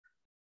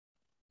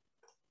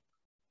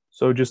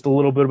So just a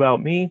little bit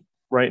about me.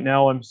 Right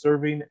now I'm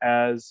serving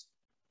as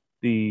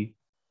the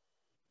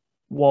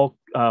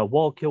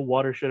Wallkill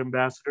Watershed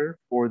Ambassador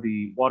for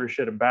the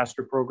Watershed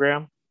Ambassador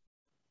Program.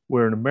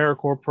 We're an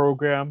AmeriCorps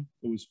program.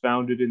 It was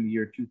founded in the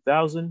year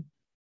 2000.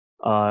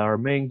 Our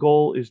main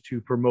goal is to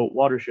promote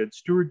watershed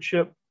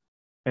stewardship,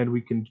 and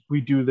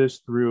we do this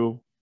through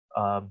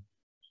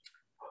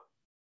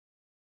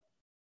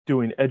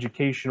doing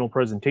educational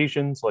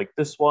presentations like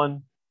this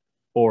one,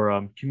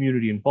 or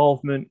community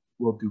involvement.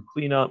 We'll do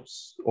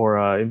cleanups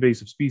or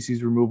invasive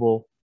species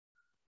removal.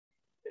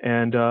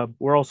 And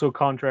we're also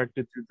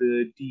contracted through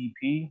the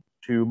DEP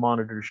to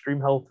monitor stream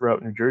health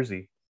throughout New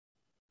Jersey.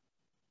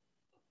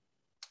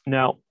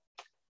 Now,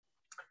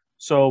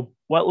 so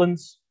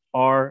wetlands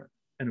are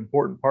an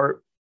important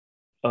part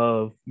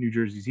of New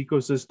Jersey's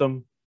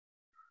ecosystem.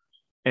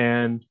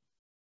 And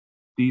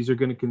these are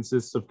going to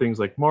consist of things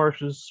like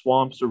marshes,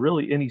 swamps, or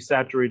really any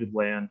saturated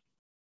land.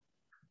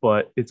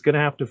 But it's going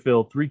to have to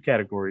fill three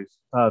categories,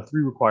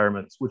 three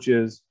requirements, which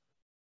is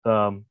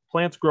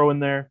plants growing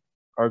there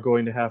are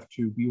going to have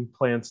to be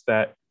plants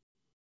that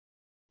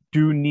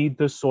do need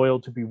the soil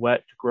to be wet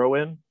to grow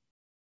in.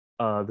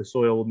 The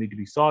soil will need to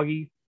be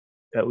soggy,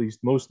 at least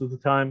most of the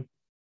time.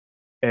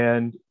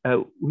 And at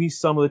least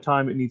some of the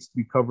time, it needs to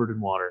be covered in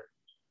water.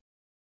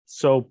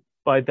 So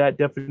by that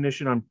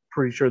definition, I'm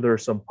pretty sure there are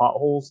some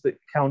potholes that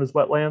count as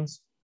wetlands.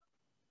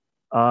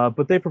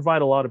 But they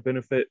provide a lot of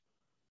benefit,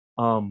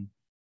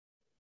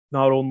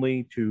 not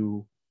only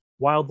to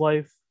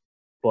wildlife,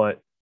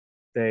 but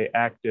they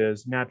act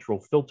as natural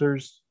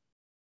filters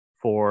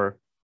for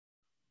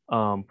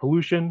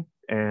pollution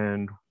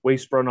and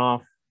waste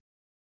runoff.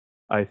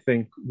 I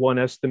think one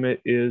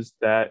estimate is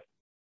that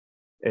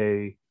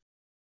a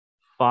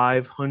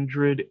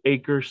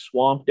 500-acre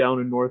swamp down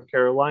in North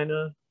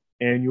Carolina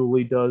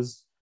annually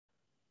does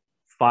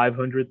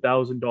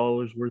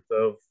 $500,000 worth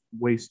of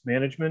waste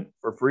management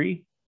for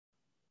free.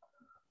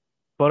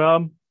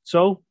 But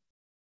so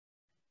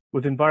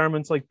with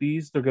environments like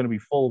these, they're going to be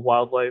full of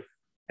wildlife,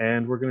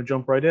 and we're going to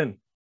jump right in.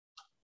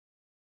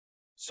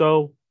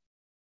 So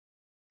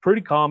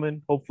pretty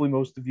common. Hopefully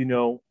most of you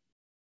know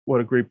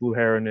what a great blue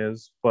heron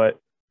is, but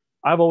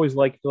I've always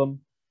liked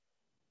them.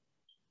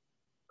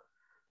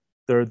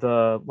 They're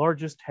the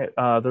largest,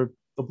 the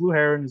blue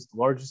heron is the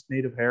largest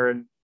native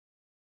heron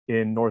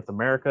in North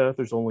America.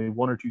 There's only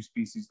one or two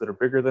species that are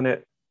bigger than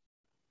it.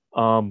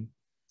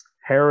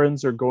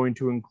 Herons are going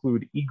to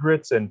include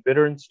egrets and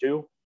bitterns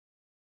too.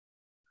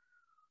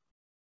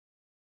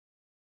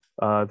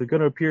 They're going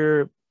to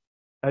appear,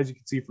 as you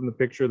can see from the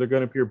picture, they're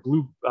going to appear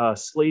blue,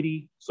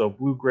 slaty, so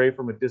blue-gray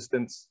from a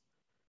distance.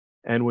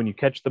 And when you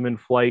catch them in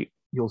flight,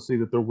 you'll see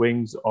that their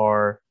wings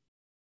are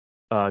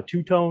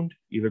two-toned,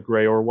 either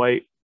gray or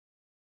white.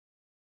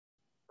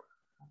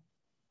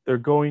 They're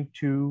going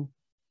to,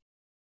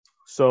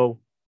 so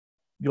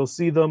you'll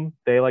see them,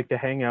 they like to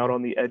hang out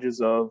on the edges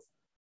of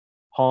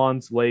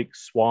ponds,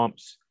 lakes,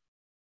 swamps,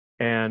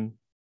 and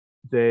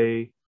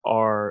they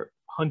are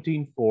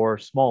hunting for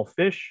small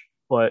fish,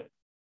 but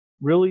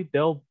really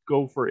they'll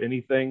go for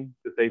anything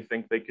that they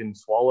think they can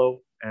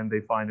swallow and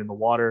they find in the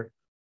water.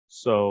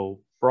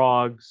 So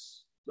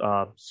frogs,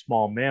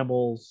 small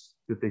mammals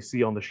that they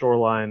see on the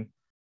shoreline,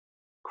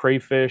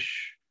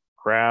 crayfish,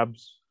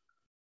 crabs.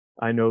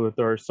 I know that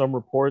there are some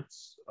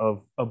reports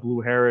of a blue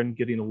heron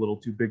getting a little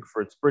too big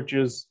for its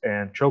britches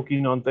and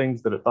choking on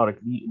things that it thought it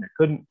could eat and it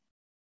couldn't.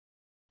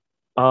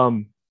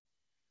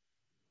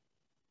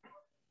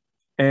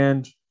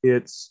 And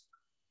its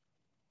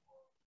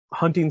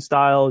hunting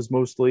style is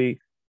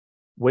mostly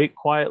wait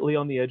quietly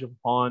on the edge of a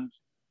pond,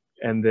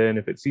 and then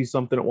if it sees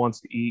something it wants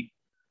to eat,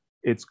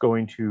 it's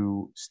going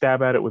to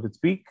stab at it with its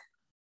beak.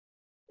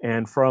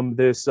 And from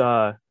this,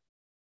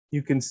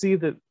 you can see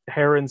that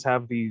herons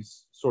have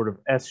these sort of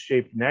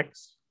S-shaped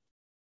necks.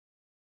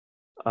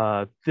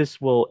 This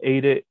will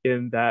aid it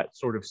in that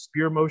sort of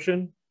spear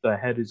motion. The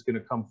head is going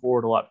to come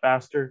forward a lot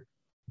faster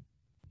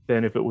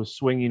than if it was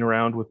swinging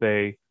around with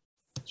a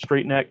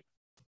straight neck.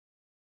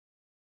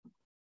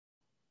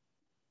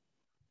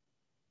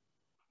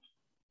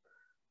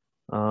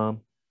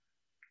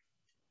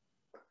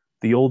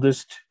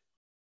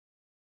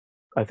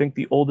 I think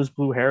the oldest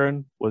blue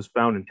heron was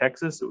found in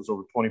Texas. It was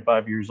over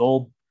 25 years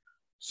old.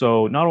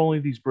 So not only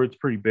are these birds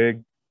pretty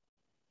big,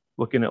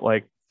 looking at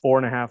like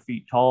 4.5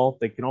 feet tall,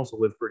 they can also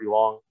live pretty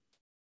long.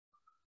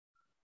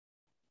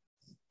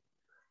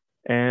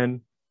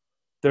 And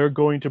they're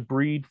going to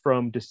breed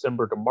from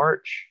December to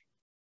March.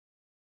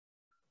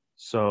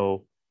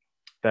 So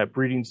that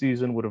breeding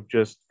season would have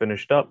just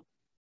finished up.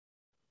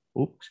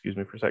 Oops, excuse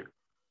me for a sec.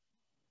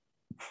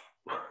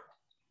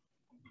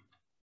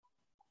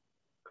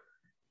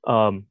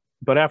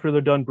 But after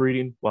they're done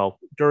breeding, well,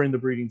 during the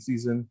breeding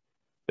season,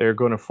 they're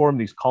going to form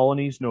these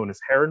colonies known as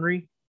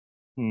heronry.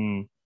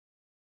 I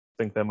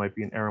think that might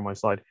be an error on my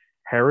slide.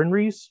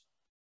 Heronries.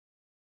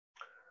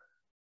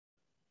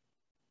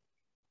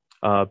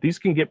 These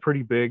can get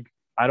pretty big.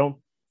 I don't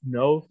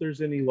know if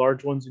there's any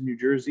large ones in New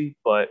Jersey,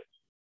 but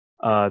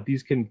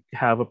these can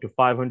have up to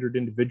 500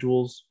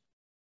 individuals.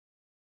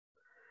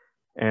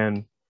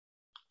 And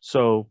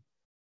So,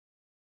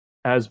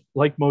 as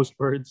like most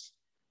birds,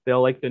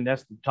 they'll like to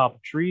nest at the top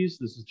of trees.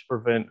 This is to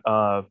prevent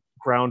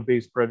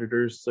ground-based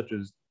predators such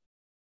as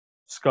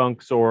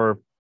skunks or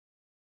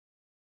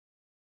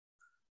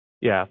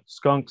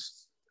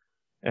skunks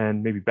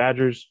and maybe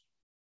badgers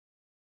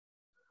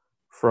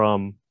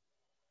from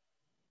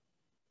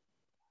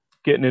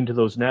getting into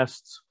those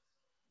nests.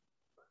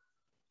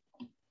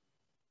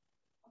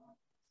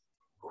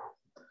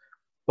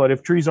 But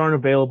if trees aren't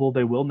available,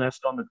 they will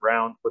nest on the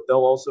ground, but they'll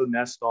also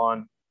nest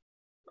on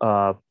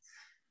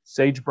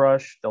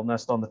sagebrush. They'll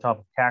nest on the top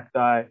of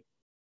cacti,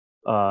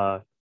 uh,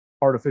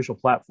 artificial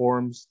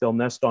platforms. They'll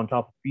nest on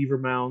top of beaver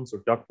mounds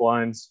or duck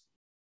blinds.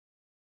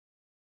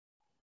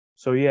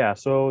 So yeah,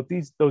 so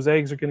those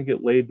eggs are going to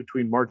get laid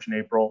between March and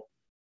April.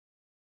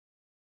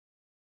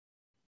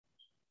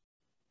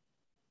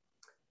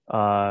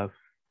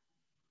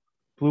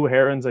 Blue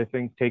herons, I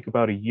think, take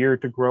about a year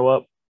to grow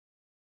up.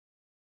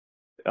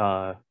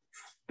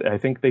 I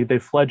think they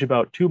fledge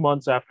about 2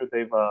 months after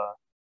they've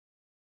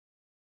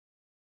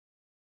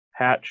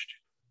hatched,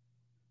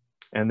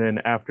 and then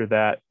after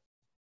that,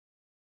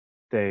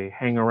 they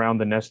hang around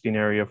the nesting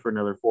area for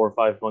another 4 or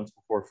 5 months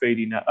before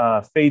fading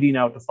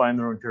out to find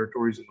their own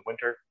territories in the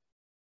winter.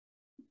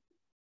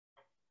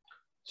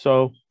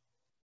 So,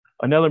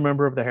 another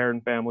member of the heron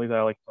family that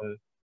I like to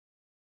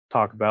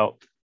talk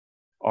about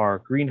are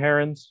green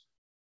herons.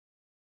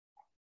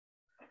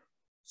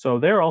 So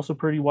they're also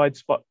pretty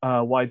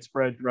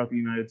widespread throughout the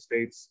United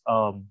States,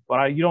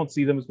 but you don't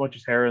see them as much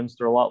as herons.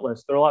 They're a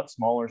lot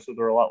smaller, so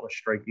they're a lot less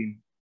striking.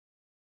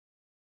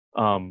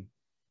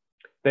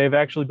 They've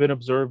actually been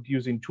observed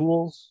using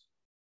tools.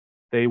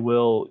 They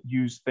will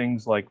use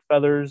things like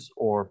feathers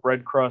or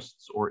bread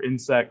crusts or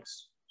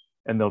insects,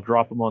 and they'll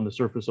drop them on the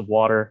surface of the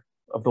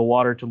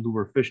water to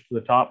lure fish to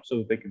the top so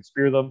that they can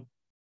spear them.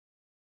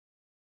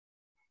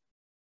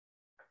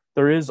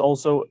 There's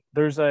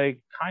a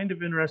kind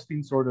of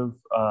interesting sort of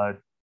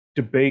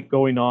debate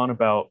going on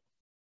about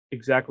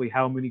exactly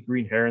how many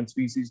green heron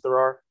species there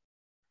are.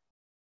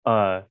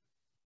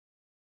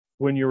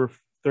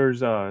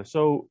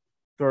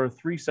 There are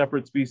 3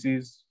 separate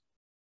species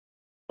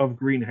of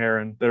green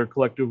heron that are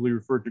collectively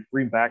referred to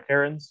greenback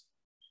herons.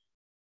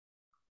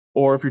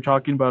 Or if you're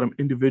talking about them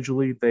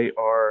individually, they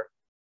are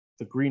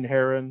the green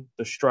heron,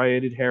 the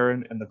striated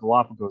heron, and the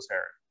Galapagos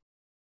heron.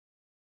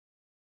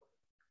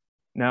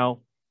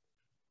 Now,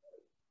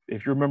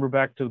 if you remember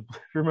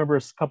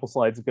a couple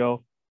slides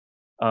ago,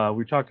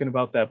 we're talking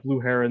about that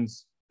blue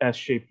heron's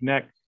S-shaped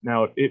neck.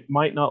 Now, it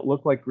might not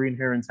look like green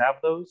herons have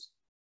those,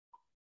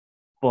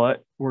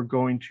 but we're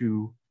going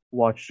to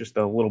watch just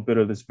a little bit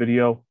of this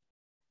video,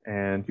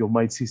 and you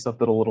might see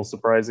something a little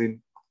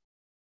surprising.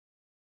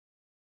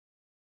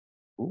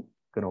 Ooh,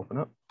 gonna open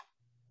up.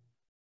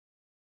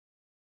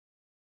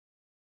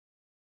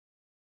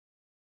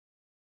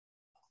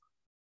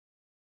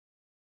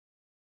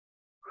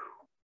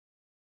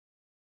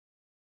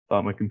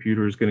 Thought my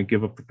computer was gonna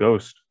give up the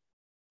ghost.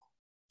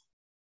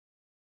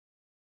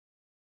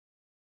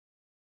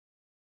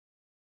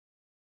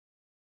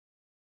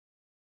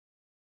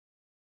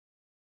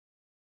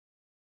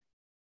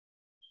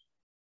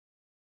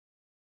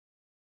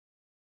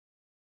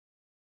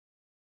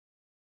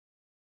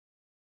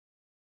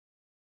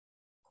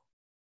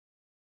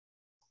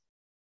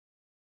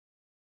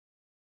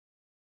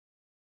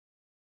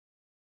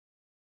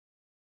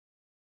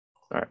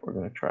 All right, we're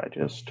gonna try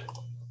just.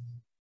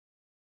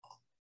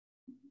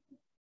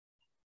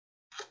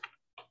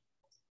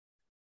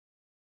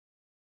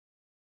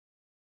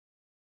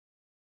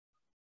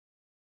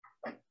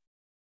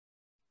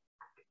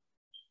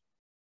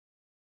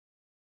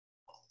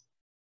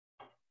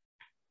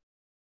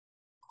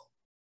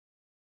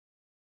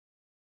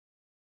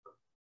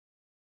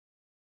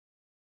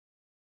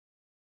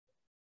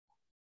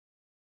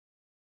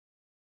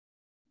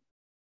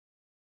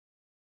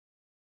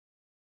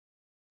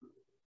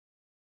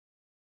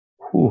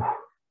 Whew.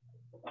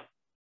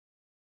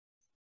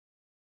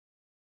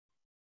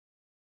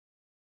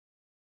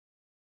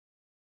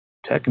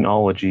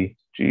 Technology,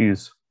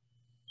 geez.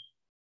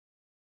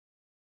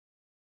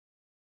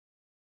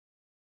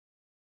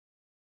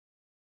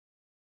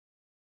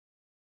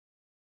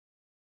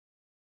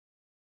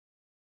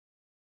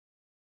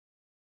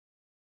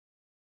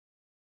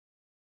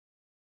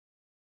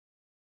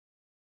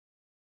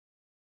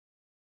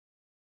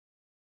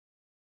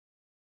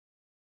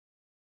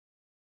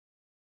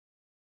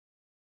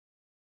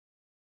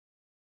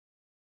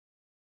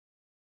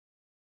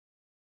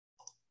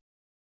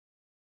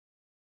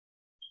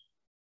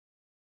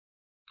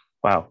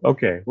 Wow,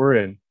 okay, we're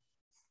in.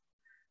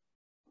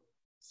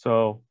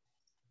 So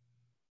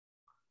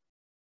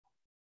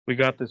we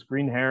got this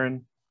green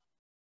heron.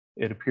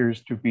 It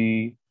appears to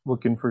be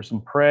looking for some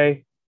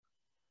prey.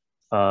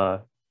 It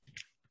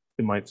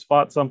might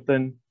spot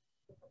something.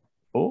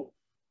 Oh,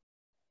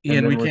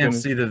 Ian, we can't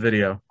see the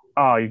video.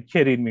 Oh, you're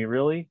kidding me,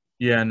 really?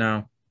 Yeah,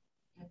 no.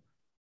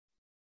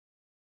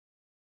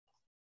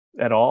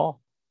 At all?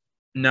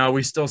 No,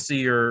 we still see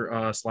your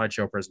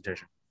slideshow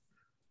presentation.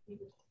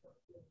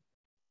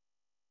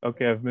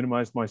 Okay, I've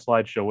minimized my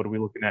slideshow. What are we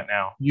looking at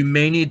now? You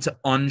may need to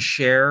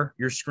unshare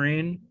your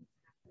screen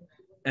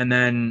and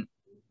then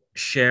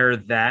share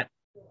that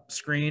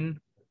screen.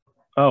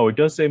 Oh, it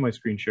does say my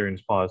screen sharing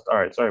is paused. All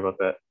right, sorry about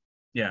that.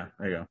 Yeah,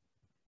 there you go.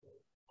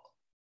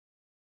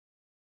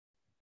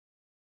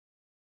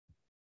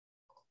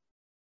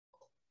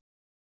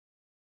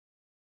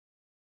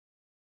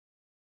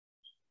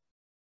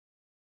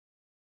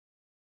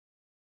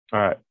 All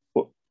right.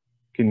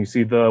 Can you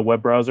see the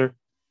web browser?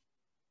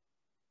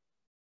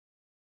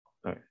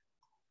 All right.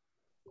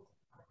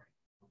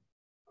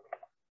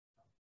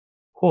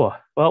 Cool.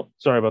 Well,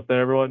 sorry about that,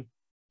 everyone.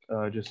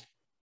 Just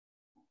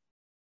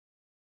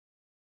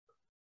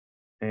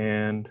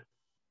and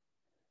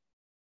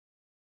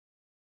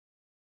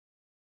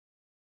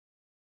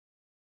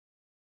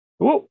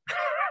whoa,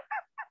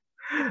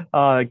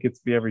 it gets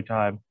me every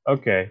time.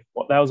 Okay,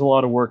 well, that was a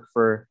lot of work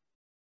for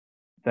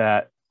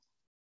that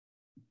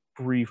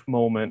brief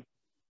moment.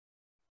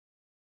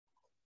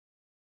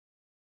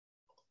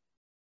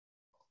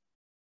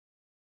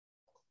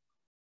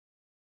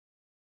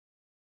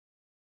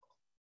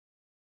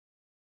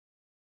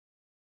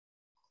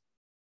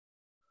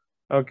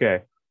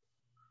 Okay,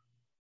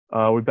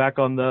 we're back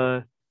on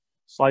the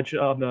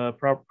slideshow on the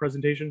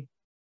presentation.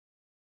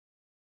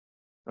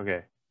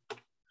 Okay.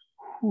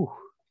 Whew.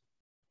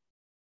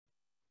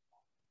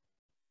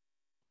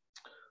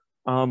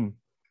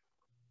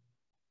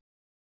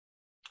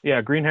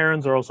 Yeah, green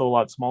herons are also a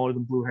lot smaller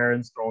than blue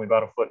herons. They're only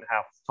about 1.5 feet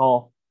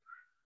tall.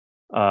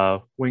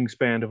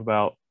 Wingspan of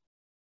about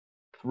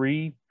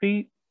 3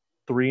 feet,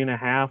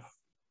 3.5.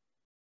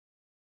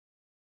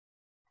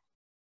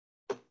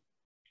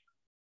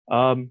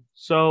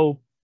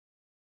 So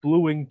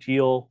blue-winged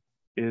teal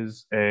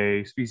is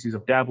a species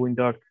of dabbling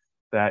duck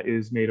that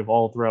is native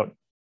all throughout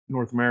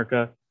North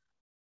America.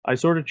 I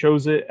sort of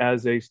chose it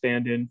as a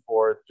stand-in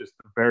for just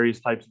the various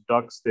types of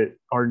ducks that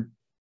are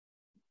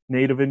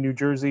native in New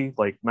Jersey,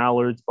 like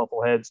mallards,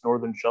 buffleheads,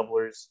 northern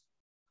shovelers.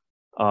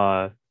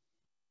 If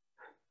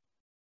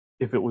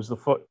it was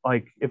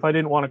if I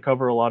didn't want to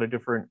cover a lot of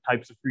different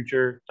types of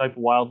creature, type of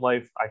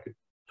wildlife, I could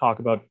talk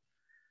about.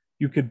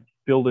 You could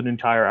build an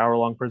entire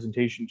hour-long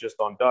presentation just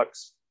on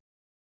ducks.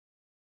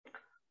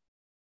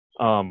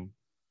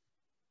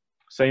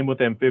 Same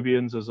with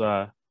amphibians, as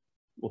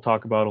we'll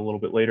talk about a little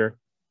bit later.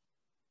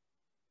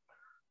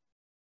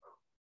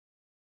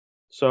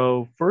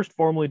 So first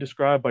formally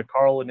described by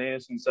Carl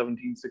Linnaeus in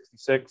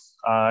 1766.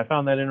 I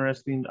found that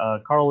interesting.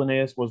 Carl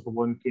Linnaeus was the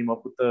one who came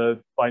up with the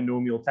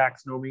binomial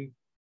taxonomy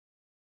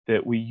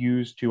that we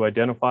use to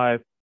identify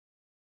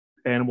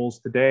animals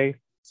today.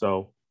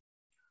 So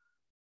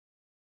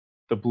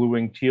the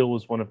blue-winged teal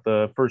was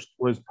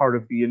was part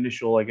of the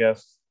initial, I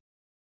guess,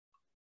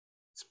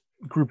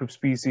 group of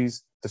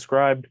species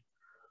described.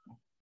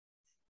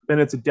 And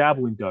it's a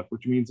dabbling duck,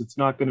 which means it's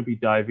not going to be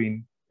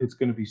diving. It's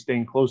going to be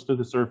staying close to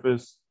the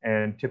surface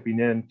and tipping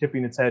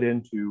its head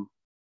in to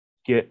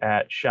get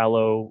at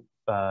shallow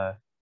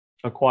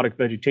aquatic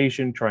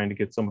vegetation, trying to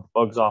get some of the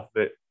bugs off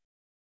of it.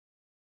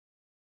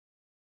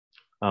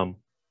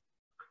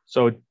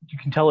 So you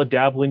can tell a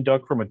dabbling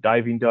duck from a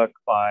diving duck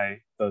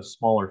by the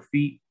smaller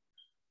feet,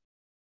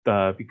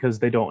 because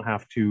they don't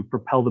have to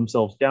propel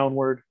themselves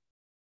downward.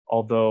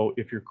 Although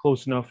if you're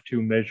close enough to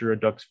measure a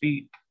duck's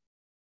feet,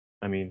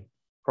 I mean,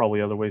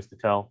 probably other ways to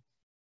tell.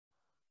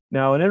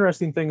 Now, an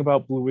interesting thing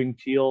about blue-winged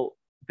teal,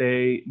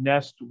 they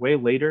nest way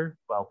later.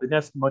 Well, they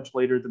nest much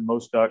later than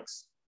most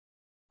ducks.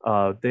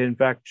 They, in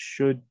fact,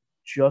 should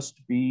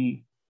just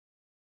be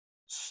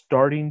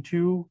starting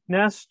to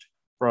nest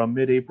from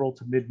mid-April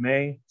to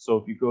mid-May. So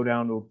if you go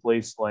down to a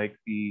place like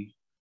the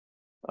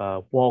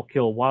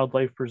Wallkill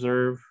Wildlife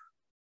Preserve,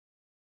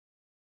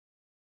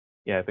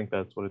 yeah, I think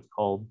that's what it's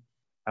called,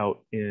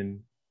 out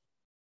in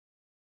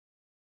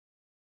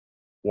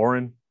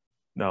Warren?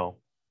 No.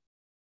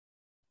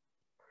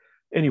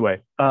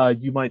 Anyway,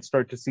 you might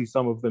start to see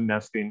some of them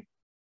nesting.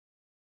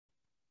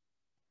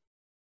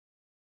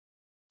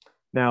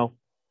 Now,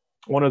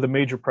 one of the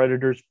major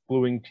predators,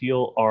 blue-winged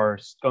teal, are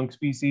skunk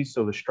species,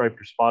 so the striped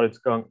or spotted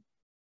skunk.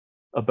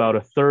 About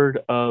 1/3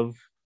 of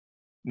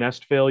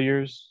nest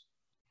failures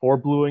for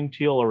blue-winged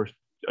teal are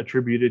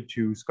attributed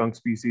to skunk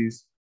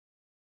species.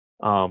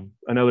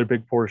 Another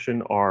big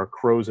portion are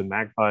crows and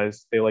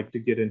magpies. They like to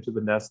get into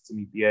the nests and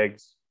eat the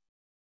eggs.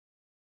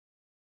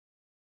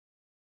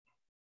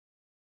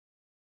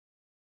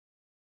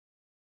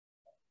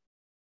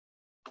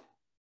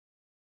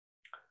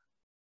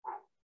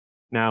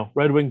 Now,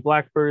 red-winged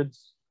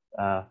blackbirds,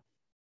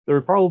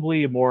 they're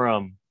probably a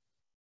more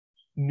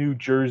New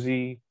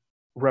Jersey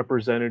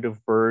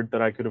representative bird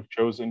that I could have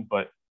chosen,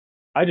 but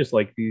I just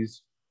like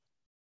these.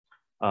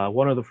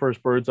 One of the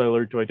first birds I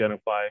learned to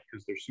identify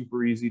because they're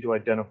super easy to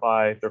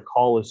identify. Their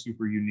call is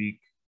super unique.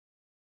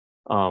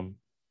 I'd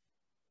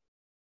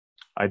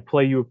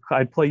play you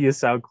a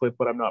sound clip,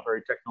 but I'm not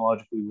very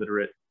technologically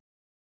literate.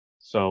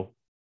 So,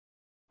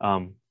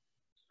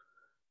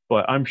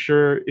 but I'm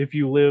sure if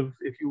you've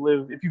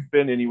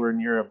been anywhere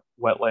near a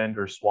wetland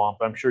or swamp,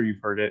 I'm sure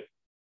you've heard it.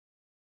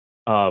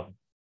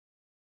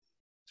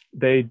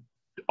 They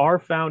are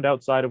found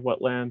outside of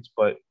wetlands,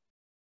 but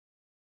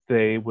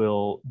they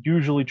will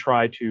usually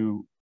try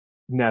to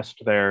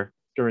nest there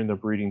during the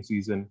breeding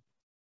season.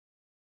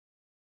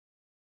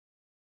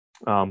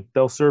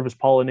 They'll serve as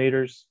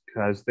pollinators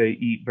because they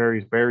eat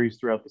various berries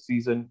throughout the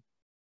season.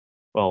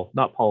 Well,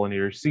 not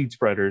pollinators, seed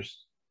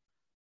spreaders,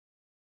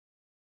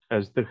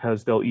 as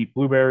they'll eat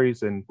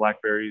blueberries and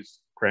blackberries,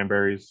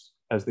 cranberries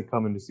as they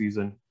come into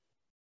season.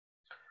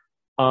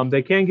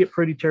 They can get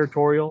pretty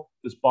territorial.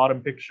 This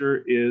bottom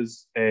picture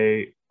is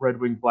a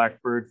red-winged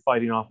blackbird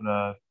fighting off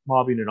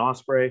mobbing an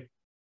osprey,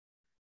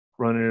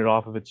 running it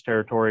off of its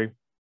territory.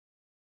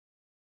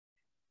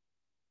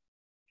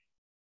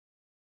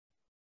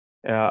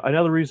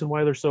 Another reason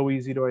why they're so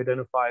easy to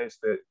identify is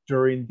that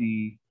during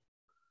the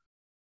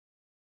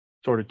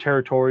sort of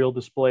territorial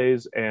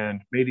displays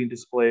and mating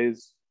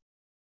displays,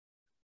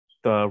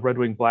 the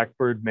red-winged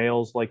blackbird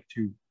males like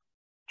to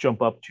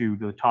jump up to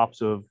the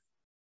tops of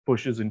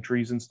bushes and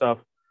trees and stuff.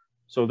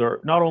 So they're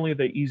not only are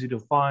they easy to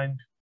find,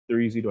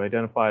 they're easy to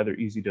identify, they're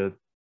easy to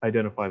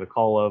identify the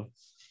call of.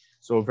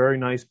 So a very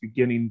nice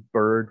beginning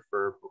bird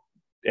for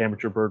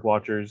amateur bird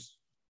watchers.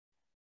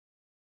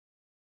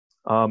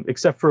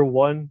 Except for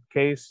one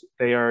case,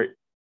 they are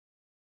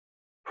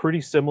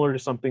pretty similar to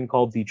something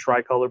called the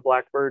tricolor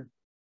blackbird.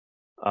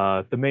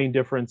 The main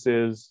difference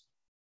is,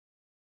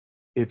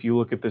 if you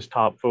look at this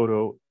top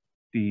photo,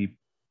 the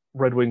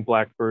red-winged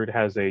blackbird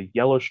has a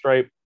yellow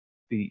stripe.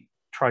 The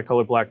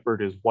tricolor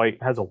blackbird is white,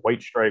 has a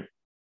white stripe,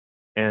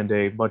 and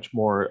a much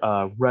more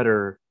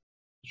redder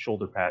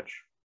shoulder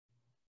patch.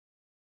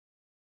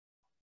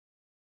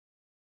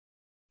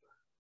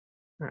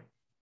 All right.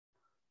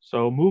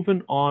 So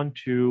moving on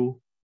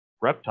to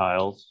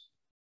reptiles,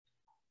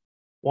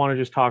 want to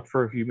just talk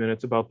for a few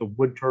minutes about the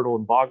wood turtle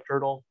and bog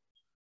turtle.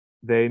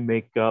 They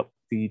make up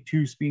the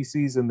two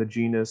species in the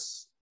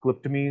genus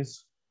Glyptomes.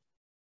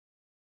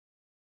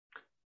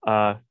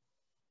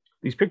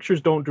 These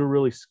pictures don't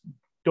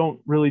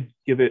really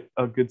give it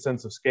a good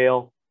sense of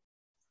scale,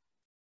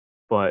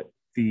 but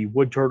the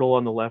wood turtle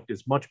on the left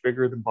is much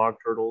bigger than bog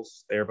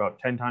turtles. They're about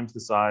 10 times the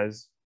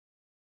size.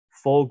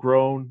 Full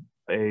grown,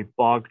 a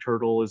bog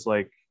turtle is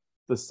like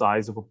the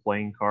size of a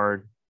playing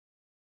card.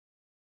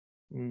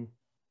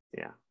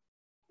 Yeah,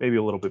 maybe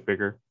a little bit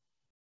bigger.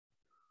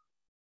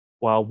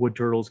 While wood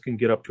turtles can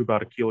get up to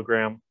about 1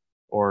 kilogram,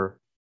 or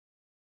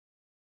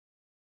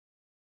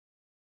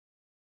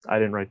I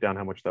didn't write down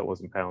how much that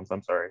was in pounds,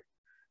 I'm sorry.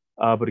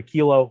 But 1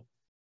 kilo.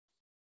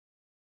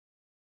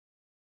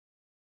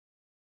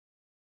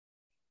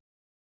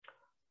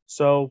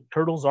 So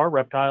turtles are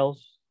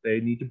reptiles.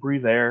 They need to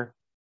breathe air.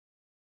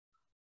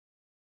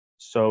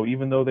 So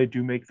even though they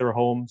do make their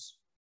homes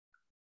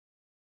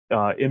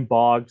in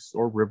bogs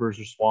or rivers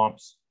or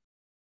swamps,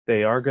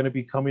 they are going to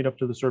be coming up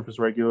to the surface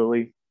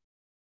regularly.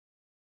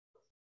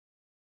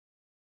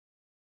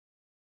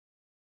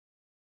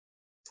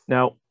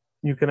 Now,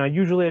 you can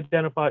usually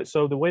identify,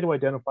 so the way to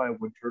identify a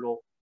wood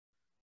turtle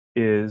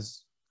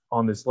is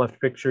on this left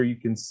picture. You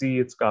can see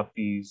it's got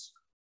this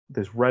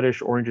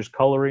reddish orangish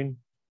coloring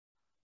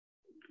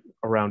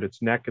around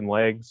its neck and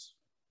legs.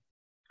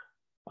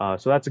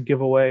 So that's a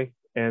giveaway.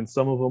 And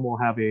some of them will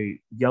have a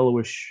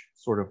yellowish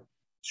sort of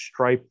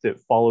stripe that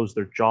follows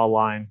their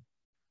jawline,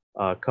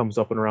 comes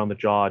up and around the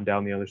jaw and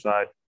down the other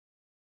side.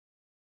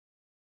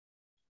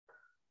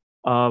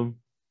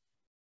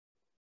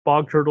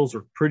 Bog turtles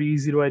are pretty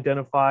easy to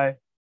identify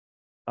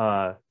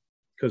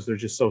because they're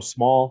just so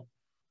small.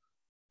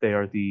 They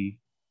are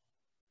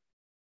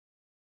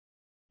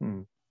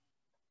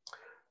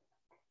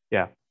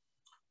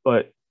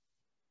but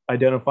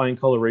identifying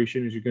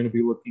coloration is you're going to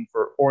be looking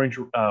for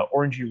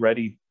orangey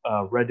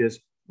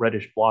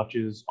reddish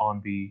blotches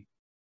on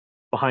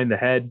behind the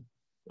head,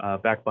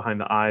 back behind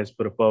the eyes,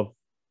 but above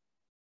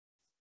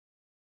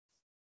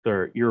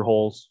their ear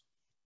holes.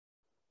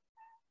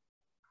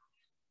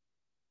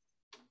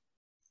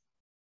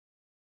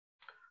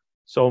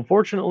 So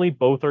unfortunately,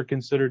 both are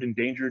considered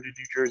endangered in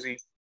New Jersey.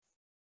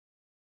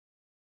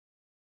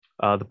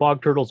 The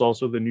bog turtle is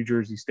also the New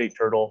Jersey state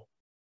turtle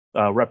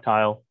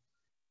reptile.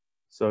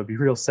 So it'd be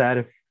real sad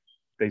if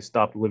they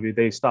stopped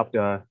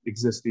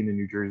existing in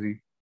New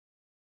Jersey.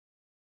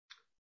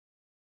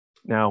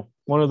 Now,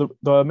 one of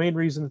the main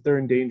reasons that they're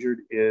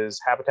endangered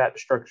is habitat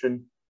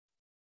destruction.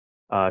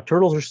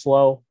 Turtles are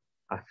slow.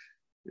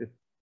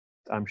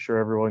 I'm sure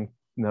everyone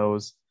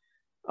knows.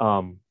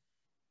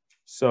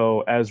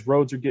 So as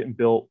roads are getting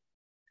built,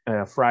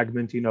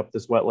 fragmenting up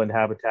this wetland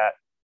habitat,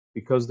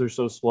 because they're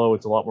so slow,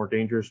 it's a lot more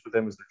dangerous for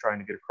them as they're trying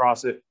to get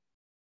across it.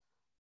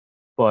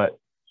 But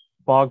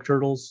bog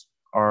turtles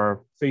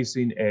are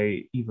facing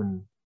an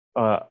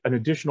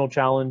additional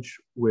challenge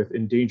with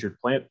invasive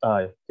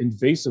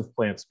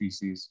plant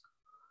species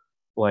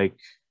like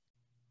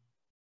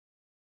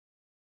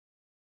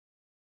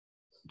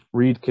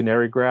reed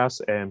canary grass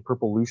and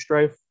purple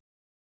loosestrife,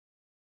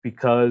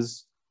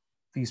 because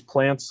these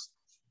plants,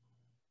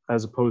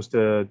 as opposed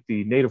to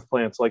the native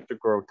plants, like to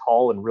grow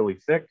tall and really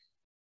thick.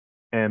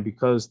 And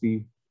because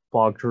the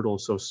bog turtle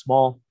is so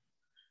small,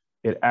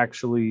 it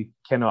actually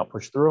cannot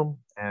push through them.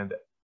 And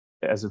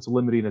as it's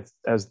limiting it,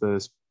 as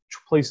the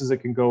places it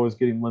can go is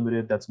getting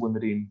limited, that's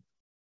limiting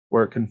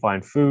where it can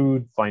find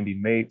food,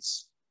 finding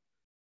mates,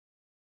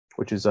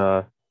 which is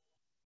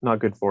not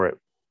good for it.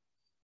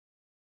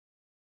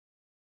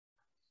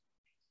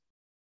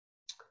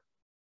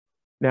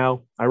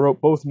 Now, I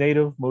wrote both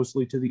native,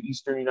 mostly to the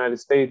eastern United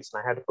States,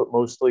 and I had to put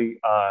mostly.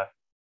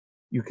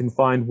 You can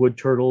find wood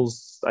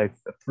turtles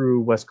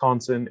through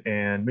Wisconsin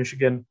and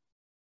Michigan.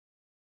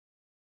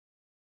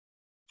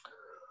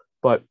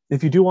 But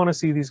if you do want to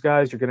see these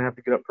guys, you're going to have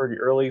to get up pretty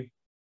early.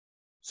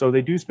 So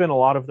they do spend a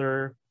lot of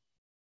they're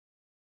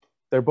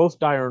both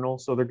diurnal,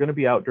 so they're going to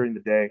be out during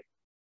the day.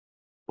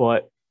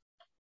 But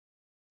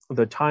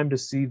the time to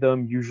see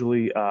them,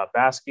 usually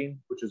basking,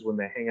 which is when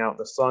they hang out in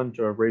the sun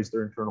to raise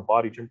their internal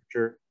body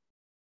temperature,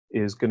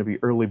 is going to be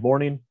early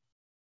morning.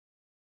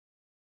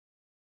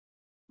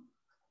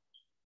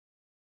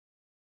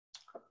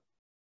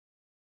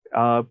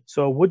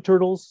 So wood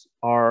turtles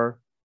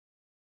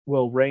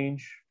will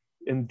range,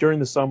 and during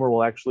the summer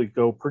will actually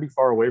go pretty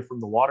far away from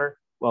the water,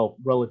 well,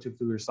 relative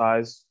to their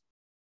size,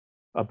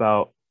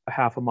 about a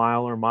half a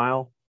mile or a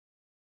mile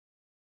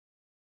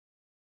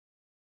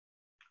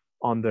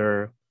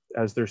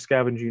as they're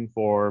scavenging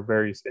for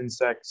various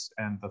insects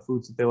and the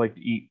foods that they like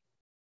to eat.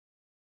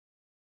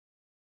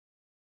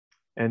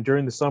 And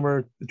during the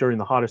summer, during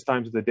the hottest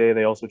times of the day,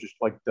 they also just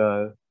like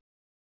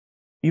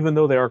even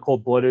though they are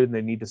cold-blooded and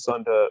they need the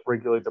sun to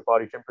regulate their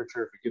body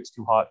temperature, if it gets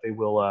too hot, they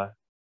will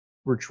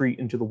retreat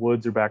into the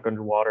woods or back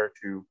underwater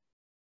to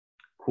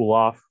cool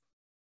off.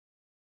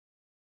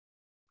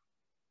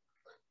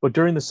 But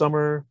during the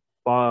summer,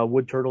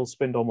 wood turtles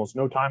spend almost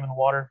no time in the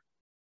water.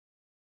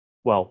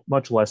 Well,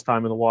 much less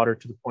time in the water,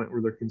 to the point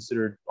where they're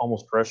considered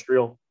almost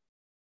terrestrial.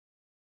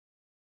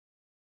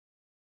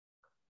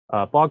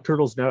 Bog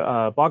turtles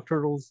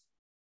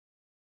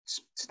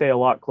stay a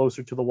lot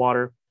closer to the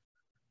water.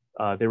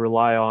 They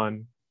rely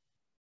on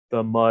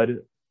the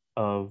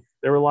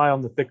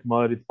thick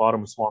mud at the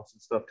bottom of swamps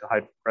and stuff to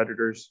hide from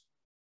predators.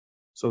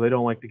 So they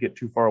don't like to get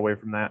too far away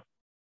from that.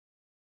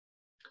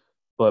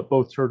 But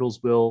both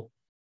turtles will,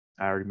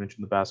 I already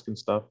mentioned the basking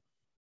stuff.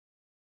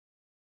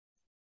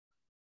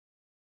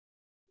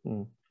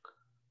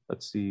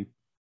 Let's see.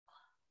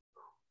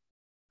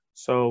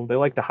 So they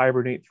like to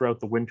hibernate throughout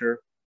the winter,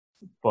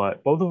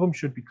 but both of them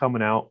should be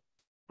coming out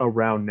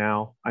around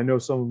now. I know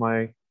some of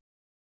my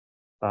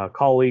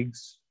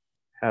colleagues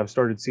have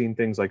started seeing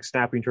things like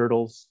snapping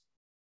turtles.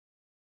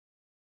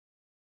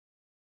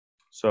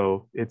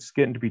 So it's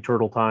getting to be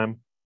turtle time.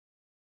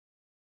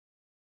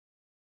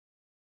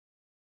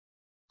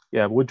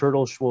 Yeah, wood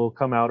turtles will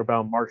come out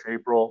about March,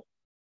 April.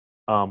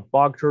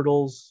 Bog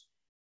turtles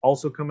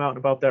also come out in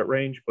about that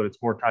range, but it's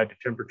more tied to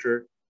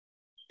temperature.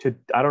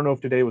 I don't know if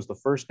today was the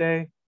first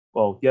day.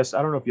 Well, yes,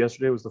 I don't know if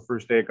yesterday was the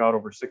first day it got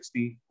over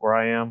 60 where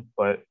I am,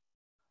 but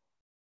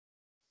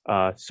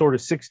sort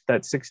of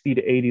that 60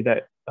 to 80,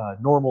 that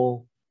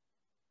normal,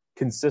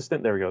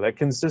 consistent, there we go, that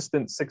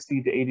consistent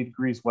 60 to 80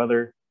 degrees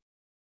weather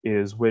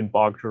is when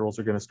bog turtles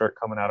are going to start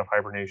coming out of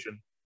hibernation.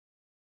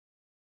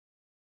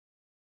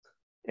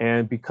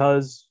 And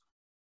because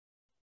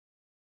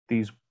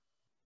wood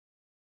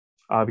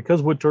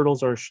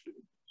turtles are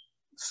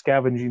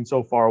scavenging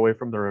so far away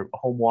from their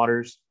home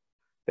waters,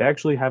 they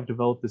actually have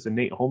developed this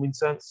innate homing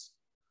sense.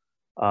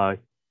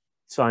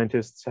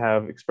 Scientists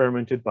have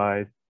experimented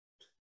by,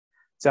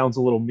 sounds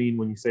a little mean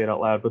when you say it out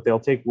loud, but they'll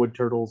take wood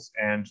turtles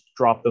and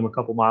drop them a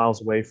couple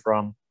miles away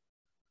from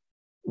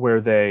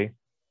where they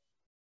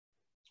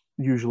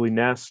usually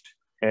nest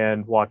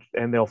and watch,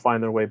 and they'll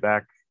find their way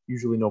back,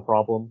 usually no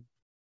problem.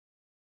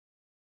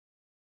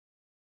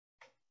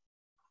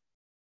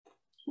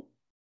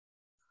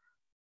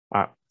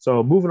 All right,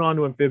 so moving on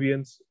to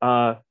amphibians.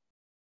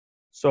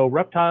 So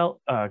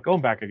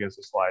going back against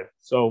the slide.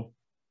 So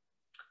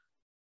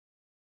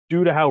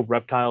due to how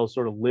reptiles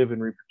sort of live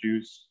and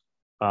reproduce,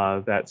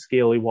 that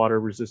scaly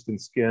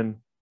water-resistant skin,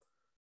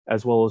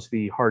 as well as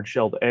the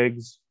hard-shelled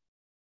eggs,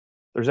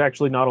 there's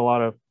actually not a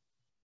lot of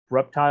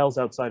reptiles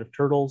outside of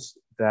turtles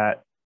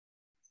that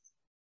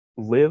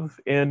live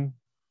in,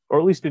 or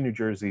at least in New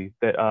Jersey,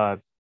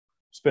 that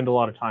spend a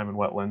lot of time in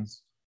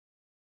wetlands.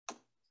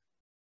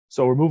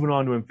 So we're moving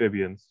on to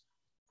amphibians.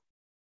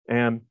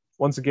 And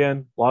once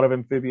again, a lot of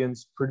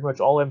amphibians, pretty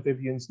much all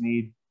amphibians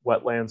need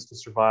wetlands to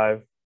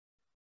survive,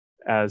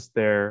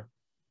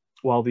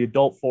 while the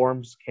adult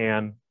forms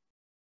can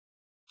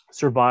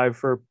survive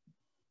for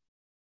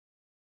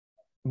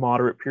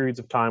moderate periods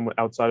of time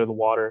outside of the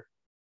water.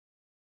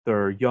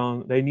 The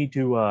young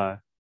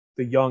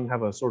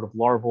have a sort of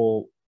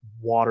larval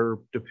water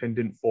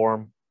dependent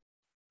form.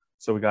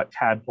 So we got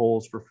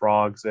tadpoles for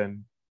frogs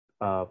and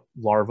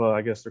larvae,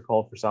 I guess they're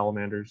called, for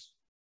salamanders.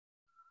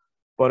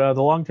 But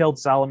the long-tailed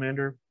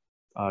salamander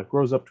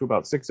grows up to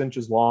about 6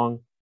 inches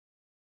long.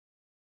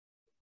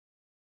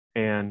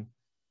 And,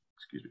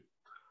 excuse me,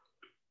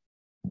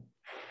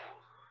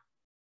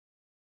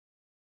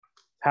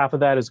 half of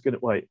that is going to,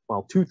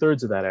 well,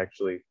 2/3 of that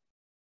actually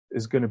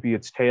is going to be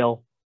its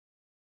tail.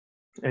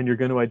 And you're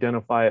going to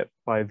identify it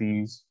by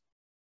these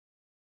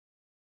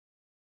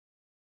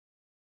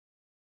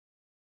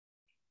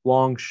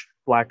long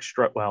black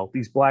stripe. Well,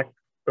 these black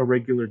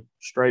irregular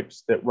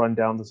stripes that run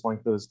down this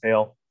length of his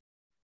tail.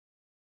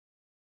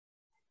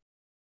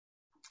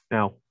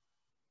 Now,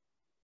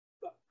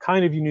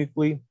 kind of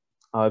uniquely,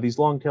 these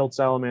long-tailed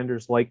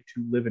salamanders like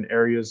to live in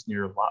areas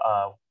near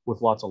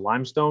with lots of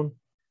limestone,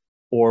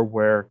 or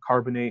where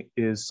carbonate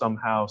is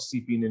somehow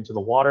seeping into the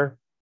water.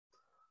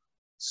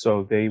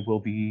 So they will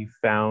be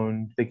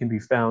found. They can be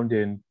found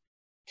in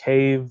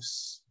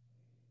caves.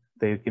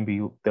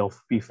 They'll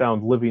be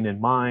found living in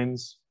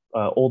mines,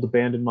 old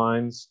abandoned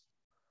mines.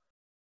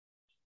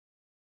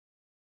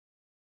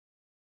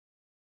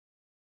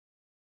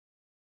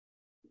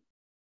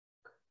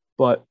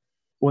 But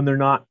when they're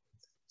not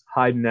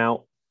hiding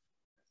out,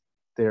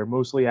 they're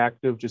mostly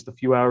active just a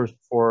few hours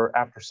before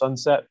after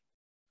sunset,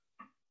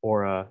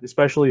 or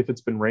especially if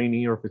it's been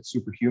rainy or if it's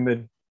super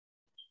humid.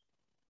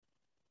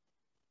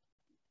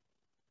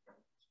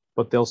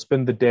 But they'll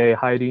spend the day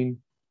hiding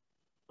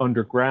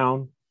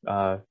underground,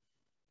 like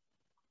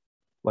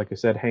I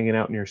said, hanging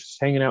out near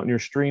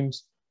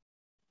streams.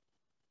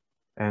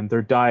 And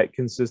their diet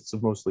consists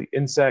of mostly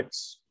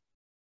insects.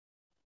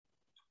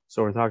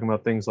 So we're talking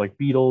about things like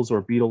beetles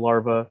or beetle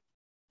larvae.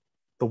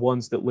 The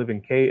ones that live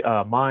in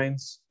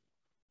mines,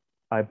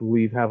 I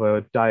believe, have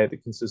a diet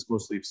that consists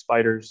mostly of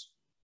spiders.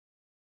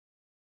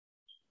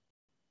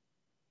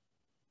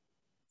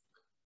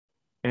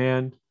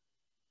 And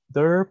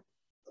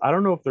I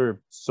don't know if they're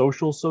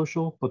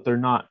social, but they're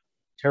not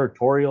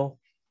territorial.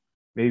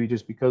 Maybe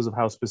just because of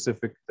how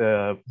specific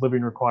the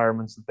living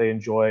requirements that they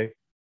enjoy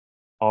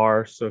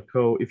are. So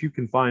if you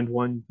can find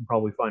one, you can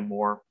probably find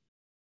more.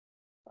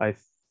 I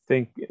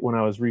think when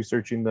I was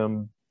researching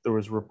them, there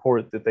was a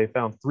report that they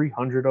found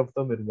 300 of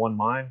them in one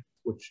mine,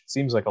 which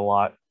seems like a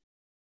lot.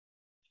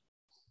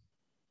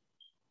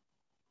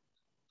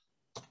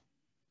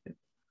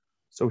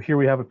 So here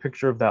we have a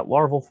picture of that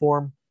larval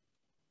form.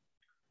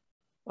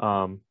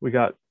 We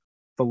got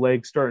the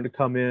legs starting to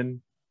come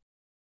in.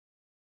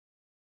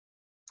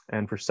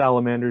 And for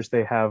salamanders,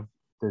 they have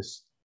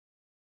this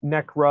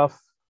neck ruff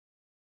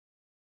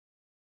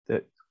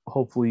that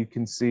hopefully you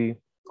can see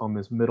on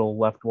this middle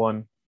left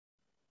one.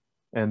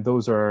 And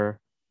those are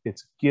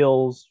its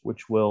gills,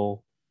 which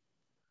will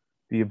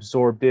be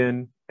absorbed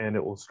in, and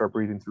it will start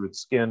breathing through its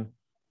skin.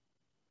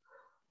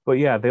 But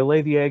yeah, they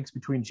lay the eggs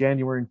between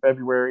January and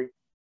February.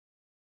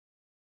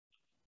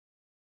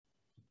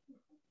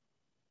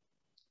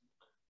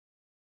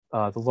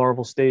 The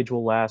larval stage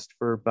will last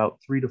for about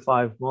 3 to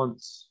 5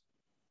 months.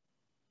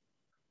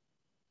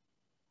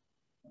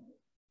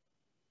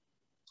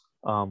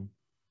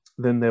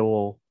 Then they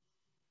will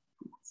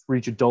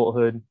reach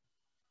adulthood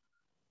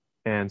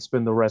and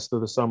spend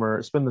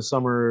the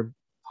summer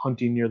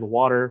hunting near the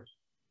water.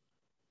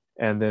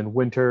 And then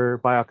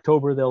by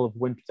October, they'll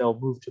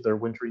move to their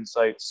wintering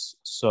sites.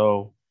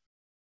 So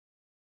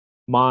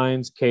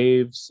mines,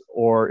 caves,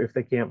 or if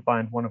they can't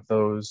find one of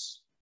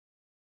those,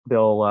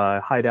 they'll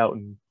hide out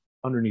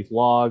underneath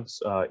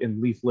logs,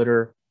 in leaf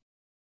litter.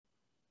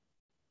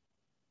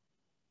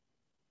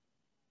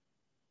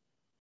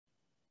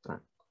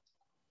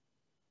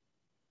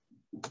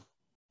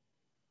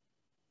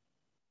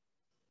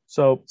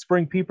 So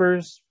spring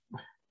peepers,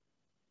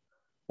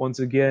 once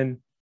again,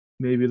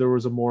 maybe there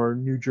was a more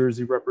New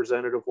Jersey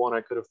representative one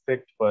I could have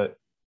picked, but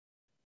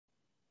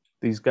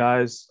these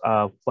guys,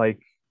 like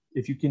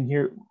if you can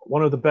hear,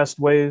 one of the best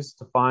ways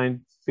to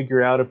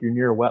figure out if you're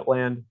near a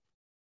wetland,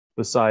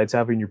 besides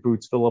having your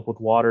boots fill up with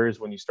water, is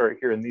when you start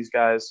hearing these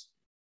guys.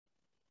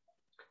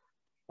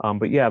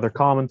 But yeah, they're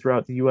common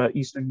throughout the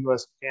eastern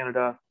US and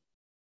Canada.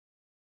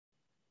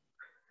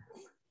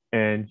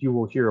 And you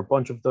will hear a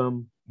bunch of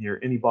them near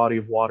any body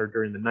of water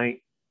during the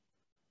night.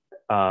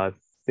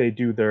 They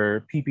do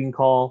their peeping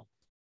call.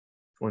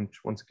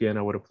 Once again,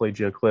 I would have played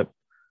you a clip.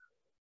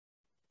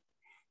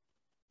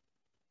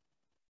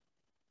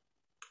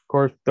 Of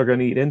course, they're going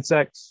to eat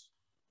insects.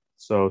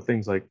 So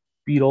things like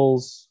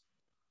beetles,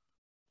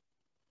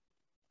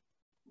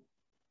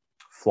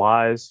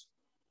 flies.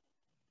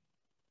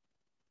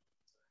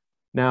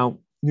 Now,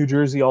 New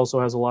Jersey also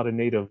has a lot of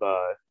native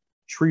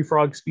tree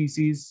frog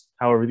species.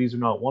 However, these are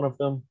not one of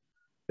them.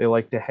 They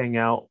like to hang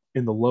out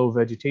in the low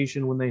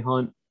vegetation when they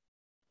hunt.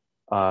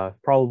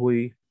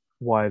 Probably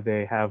why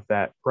they have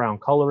that brown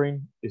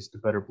coloring is to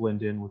better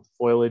blend in with the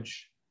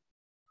foliage.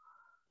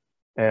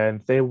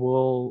 And they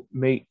will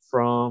mate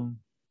from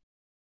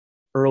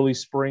early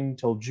spring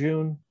till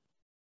June,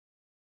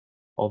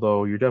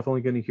 although you're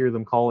definitely going to hear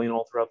them calling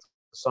all throughout the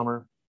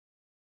summer.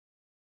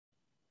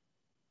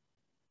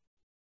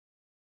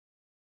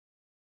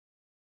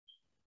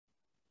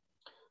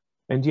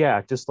 And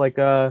yeah, just like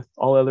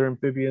all other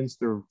amphibians,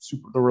 they're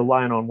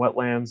relying on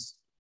wetlands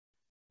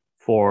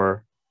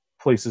for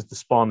places to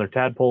spawn their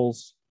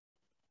tadpoles.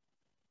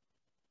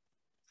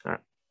 All right.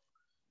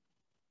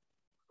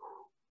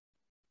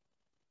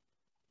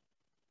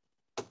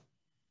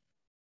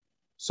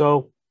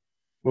 So,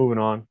 moving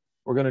on,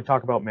 we're going to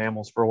talk about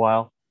mammals for a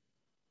while.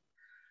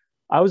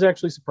 I was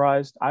actually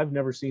surprised. I've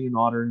never seen an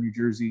otter in New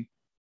Jersey,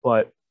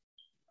 but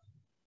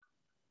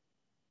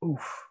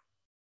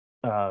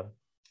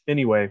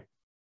anyway,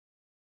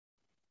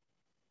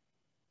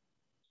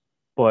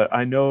 but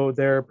I know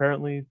they're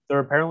apparently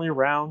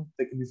around.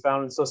 They can be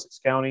found in Sussex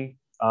County.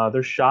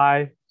 They're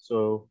shy,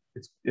 so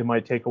it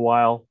might take a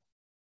while.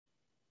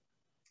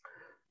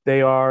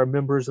 They are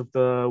members of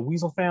the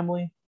weasel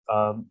family,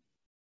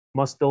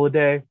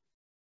 Mustelidae.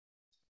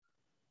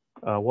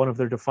 One of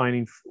the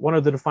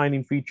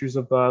defining features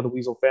of the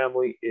weasel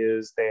family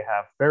is they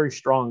have very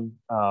strong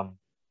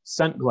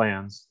scent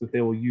glands that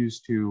they will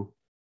use to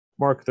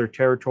mark their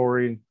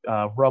territory,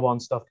 rub on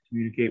stuff to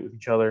communicate with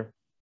each other.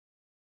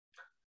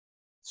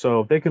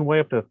 So they can weigh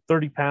up to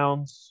 30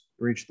 pounds,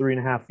 reach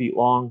 3.5 feet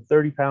long.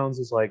 30 pounds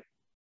is like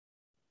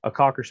a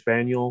Cocker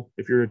Spaniel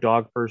if you're a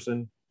dog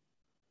person,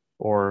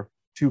 or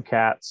 2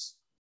 cats,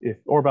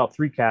 or about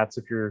 3 cats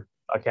if you're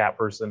a cat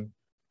person.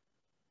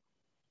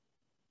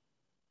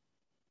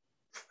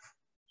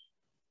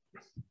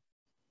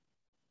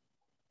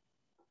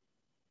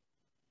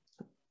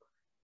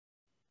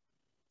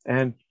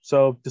 And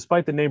so,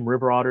 despite the name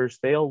river otters,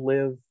 they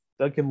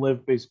can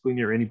live basically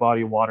near any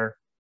body of water.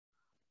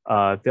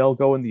 They'll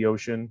go in the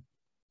ocean.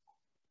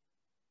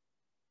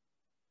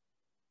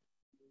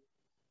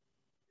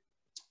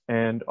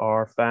 And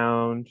are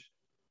found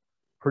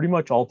pretty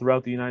much all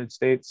throughout the United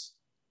States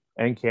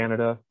and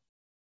Canada.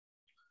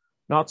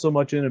 Not so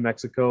much in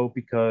Mexico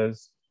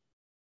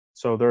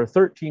so there are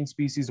 13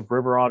 species of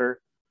river otter.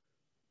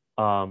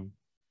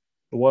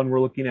 The one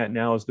we're looking at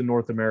now is the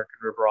North American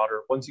river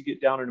otter. Once you get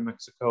down into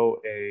Mexico,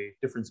 a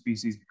different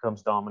species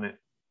becomes dominant.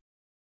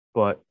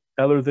 But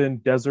other than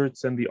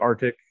deserts and the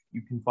Arctic,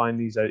 you can find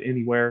these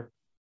anywhere.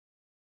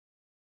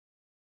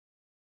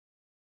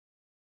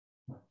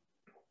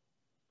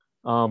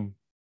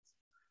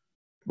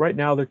 Right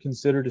now, they're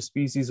considered a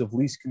species of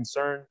least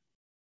concern.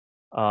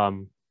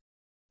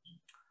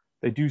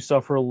 They do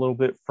suffer a little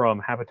bit from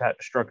habitat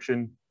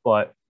destruction,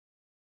 but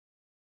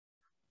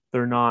they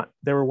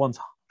were once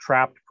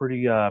trapped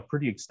pretty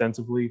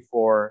extensively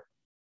for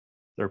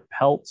their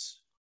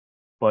pelts,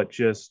 but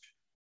just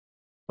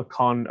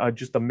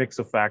a mix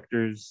of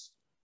factors.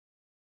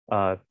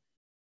 The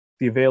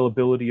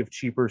availability of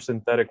cheaper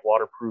synthetic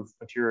waterproof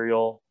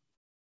material,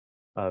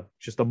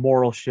 just a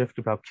moral shift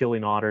about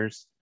killing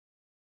otters.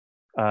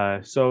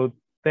 So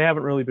they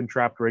haven't really been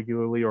trapped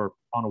regularly or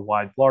on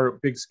a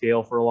big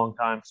scale for a long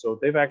time. So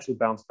they've actually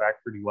bounced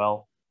back pretty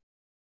well.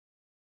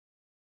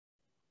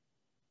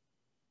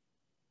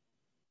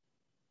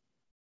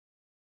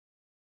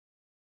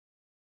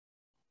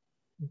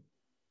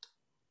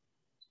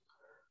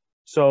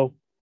 So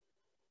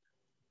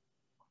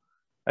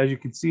as you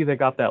can see, they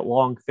got that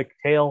long, thick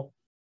tail.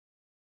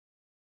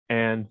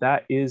 And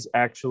that is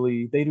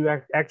they do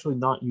actually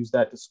not use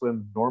that to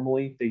swim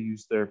normally. They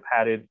use their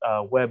padded,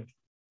 webbed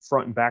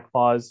front and back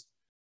paws.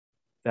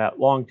 That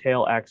long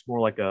tail acts more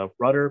like a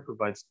rudder,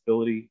 provides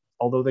stability,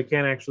 although they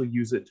can actually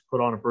use it to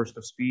put on a burst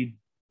of speed.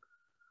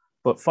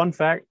 But fun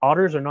fact,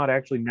 otters are not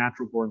actually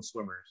natural born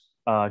swimmers.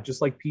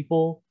 Just like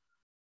people,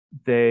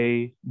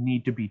 they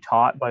need to be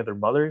taught by their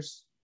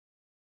mothers.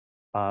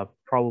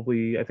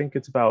 Probably, I think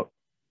it's about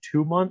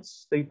 2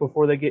 months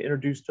before they get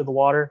introduced to the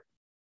water.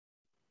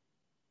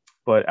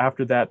 But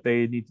after that,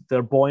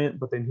 they're buoyant,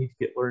 but they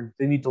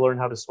need to learn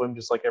how to swim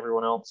just like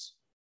everyone else.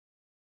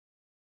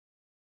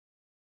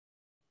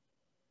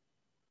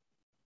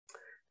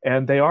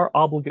 And they are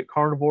obligate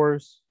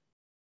carnivores.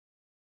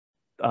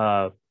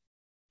 So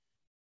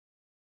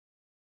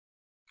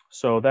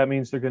that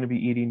means they're going to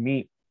be eating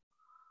meat.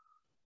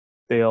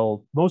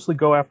 They'll mostly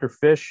go after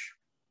fish,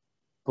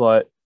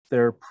 but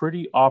they're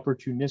pretty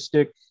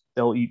opportunistic.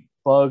 They'll eat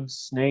bugs,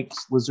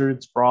 snakes,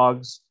 lizards,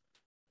 frogs,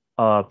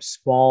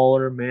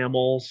 smaller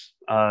mammals.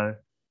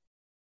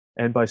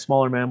 And by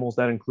smaller mammals,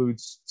 that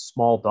includes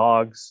small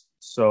dogs.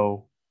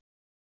 So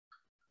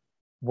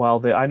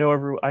while I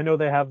know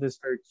they have this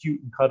very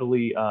cute and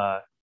cuddly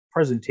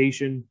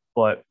presentation,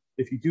 but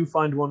if you do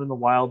find one in the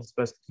wild, it's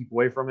best to keep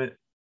away from it,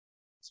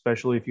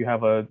 especially if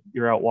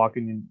you're out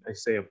walking and I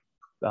say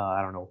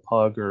I don't know,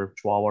 pug or a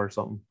chihuahua or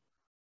something.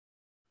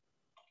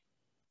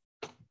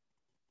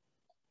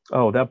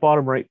 Oh, that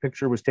bottom right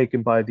picture was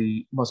taken by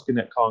the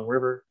Musconetcong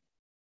River.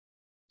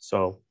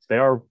 So they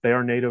are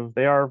native.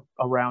 They are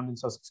around in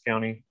Sussex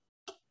County.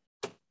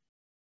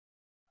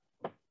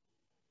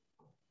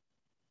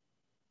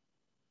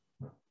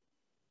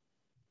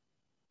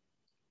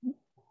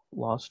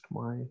 Lost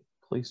my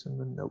place in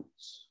the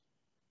notes.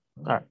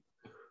 All right.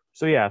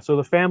 So yeah, so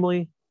the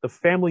family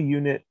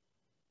unit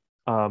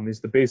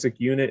is the basic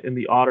unit in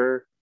the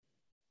otter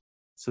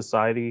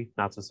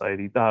not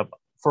society,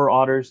 for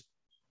otters,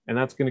 and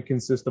that's going to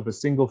consist of a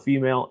single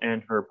female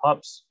and her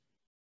pups.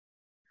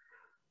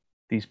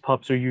 These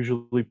pups are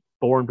usually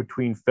born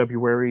between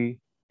February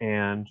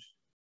and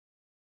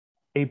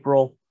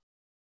April.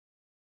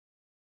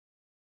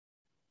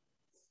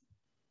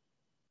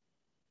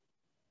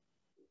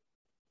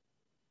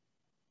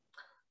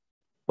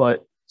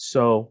 But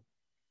so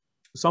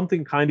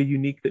something kind of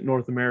unique that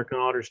North American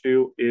otters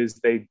do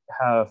is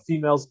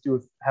females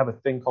have a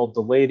thing called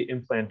delayed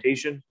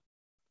implantation.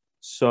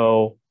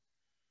 So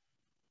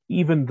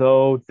even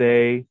though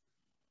they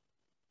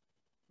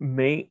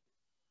mate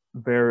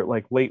very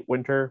like late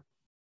winter.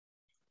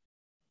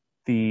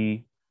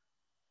 The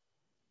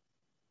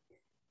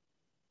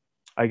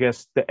I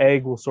guess the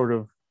egg will sort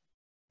of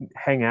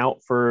hang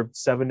out for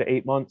 7 to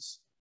 8 months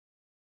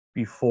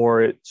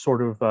before it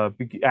sort of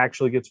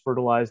actually gets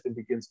fertilized and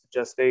begins to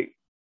gestate.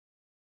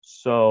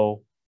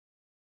 So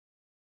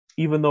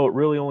even though it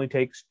really only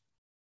takes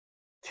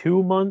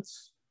 2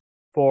 months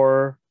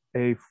for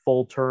a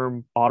full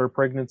term otter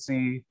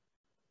pregnancy,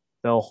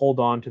 they'll hold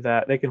on to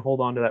that. They can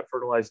hold on to that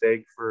fertilized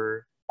egg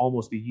for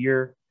almost a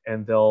year,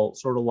 and they'll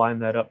sort of line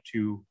that up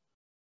to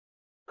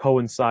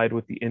coincide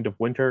with the end of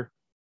winter.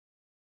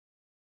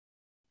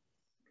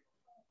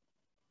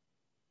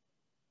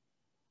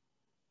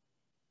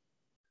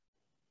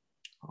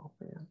 Oh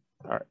man.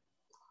 All right.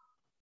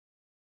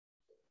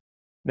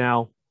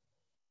 Now,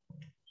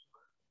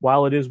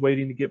 while it is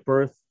waiting to get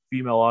birth,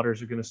 female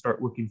otters are going to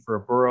start looking for a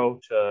burrow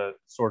to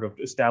sort of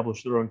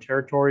establish their own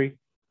territory.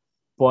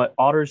 But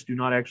otters do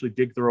not actually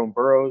dig their own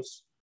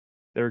burrows.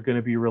 They're going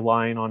to be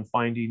relying on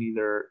finding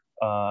either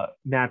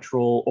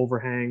natural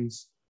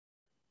overhangs,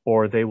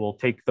 or they'll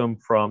take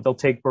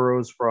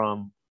burrows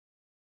from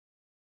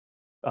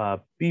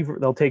beaver.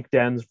 They'll take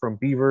dens from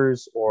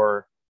beavers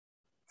or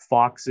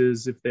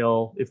foxes if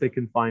they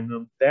can find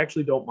them. They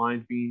actually don't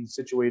mind being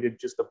situated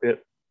just a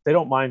bit. They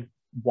don't mind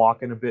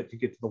walking a bit to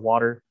get to the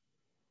water.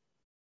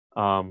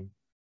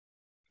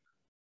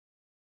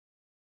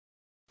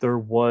 There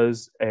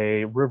was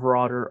a river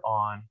otter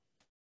on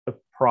the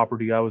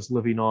property I was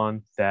living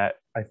on that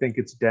I think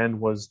its den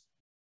was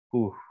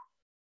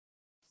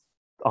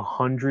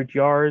 100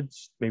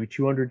 yards, maybe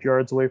 200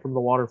 yards away from the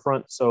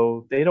waterfront.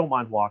 So they don't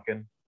mind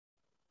walking.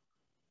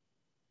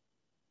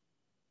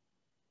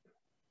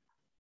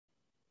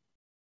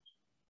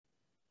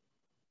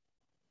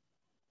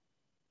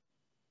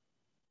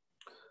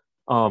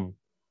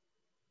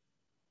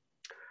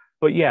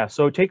 But yeah,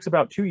 so it takes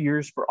about 2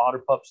 years for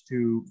otter pups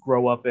to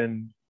grow up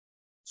and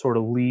sort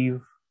of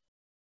leave.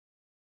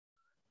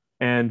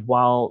 And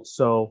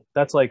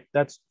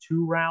that's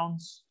 2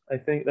 rounds. I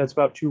think that's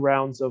about 2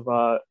 rounds of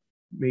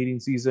mating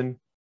season.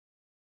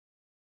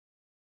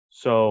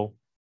 So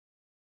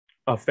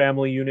a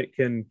family unit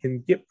can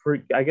get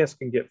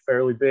can get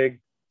fairly big,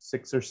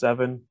 6 or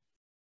 7.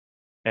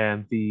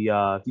 And the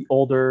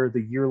older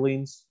the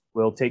yearlings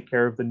will take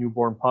care of the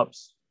newborn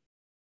pups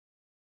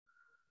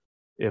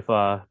if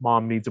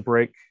mom needs a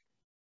break.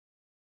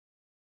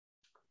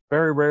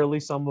 Very rarely,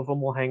 some of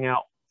them will hang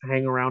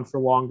around for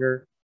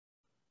longer,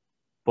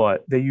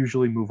 but they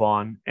usually move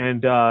on.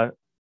 And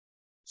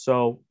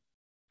so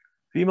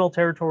female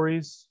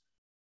territories,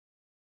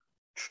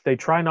 they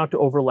try not to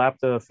overlap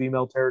the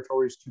female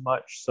territories too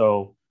much.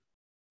 So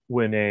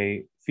when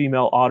a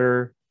female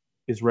otter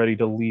is ready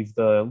to leave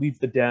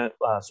the den,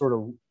 sort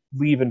of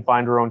leave and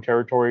find her own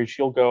territory,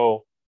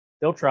 they'll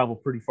travel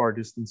pretty far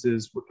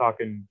distances. We're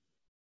talking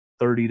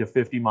 30 to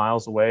 50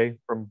 miles away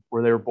from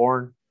where they were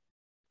born.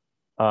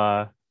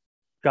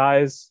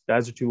 Guys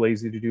are too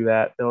lazy to do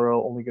that. They're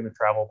only going to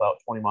travel about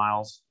 20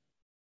 miles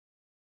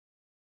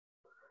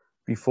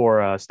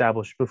before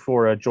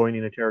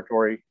joining a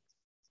territory.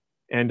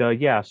 And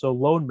so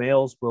lone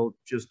males will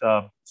just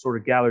sort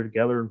of gather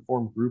together and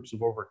form groups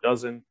of over a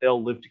dozen.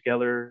 They'll live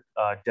together,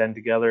 den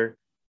together.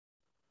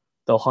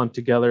 They'll hunt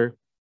together.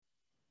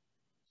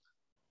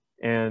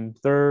 And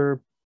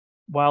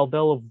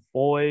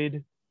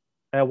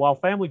while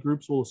family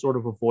groups will sort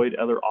of avoid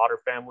other otter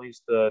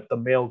families, the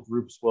male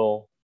groups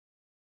will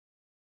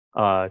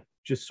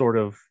just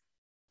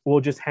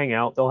hang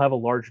out. They'll have a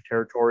larger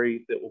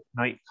territory that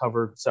might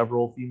cover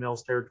several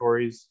females'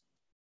 territories,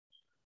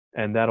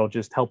 and that'll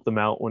just help them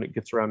out when it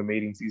gets around to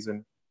mating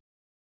season.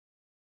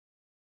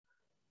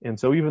 And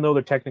so even though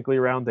they're technically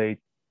around, they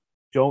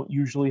don't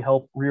usually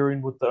help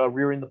rearing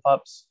the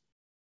pups.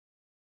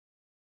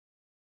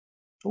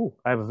 Oh,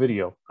 I have a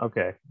video.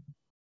 Okay,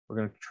 we're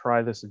going to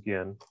try this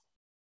again.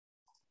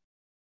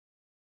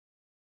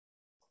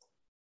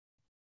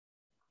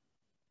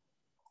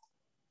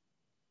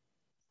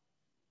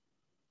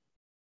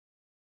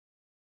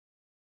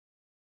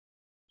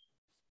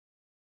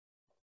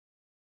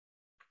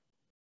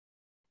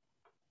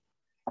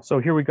 So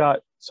here we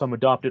got some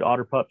adopted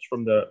otter pups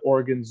from the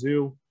Oregon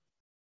Zoo.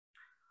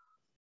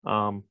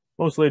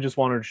 Mostly I just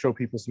wanted to show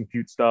people some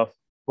cute stuff,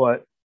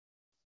 but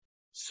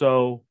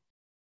so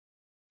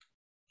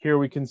here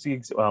we can see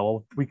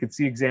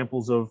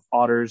examples of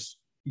otters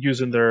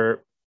using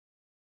their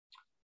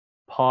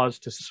paws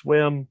to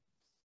swim.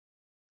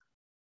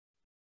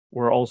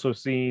 We're also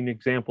seeing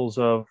examples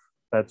of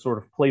that sort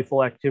of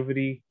playful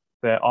activity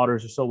that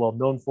otters are so well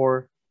known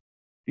for.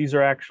 These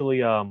are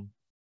actually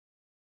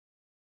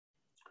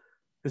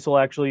this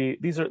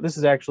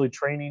is actually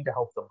training to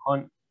help them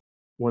hunt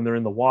when they're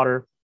in the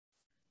water.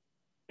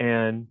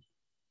 And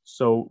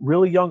so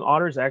really young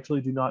otters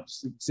actually do not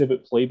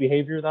exhibit play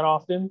behavior that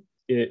often.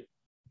 It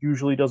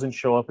usually doesn't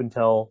show up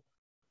until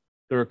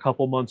they're a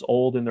couple months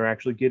old and they're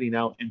actually getting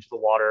out into the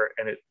water,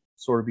 and it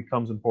sort of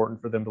becomes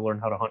important for them to learn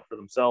how to hunt for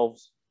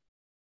themselves.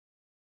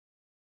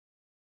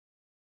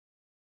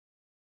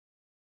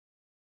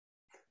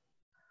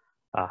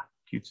 Ah,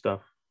 cute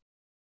stuff.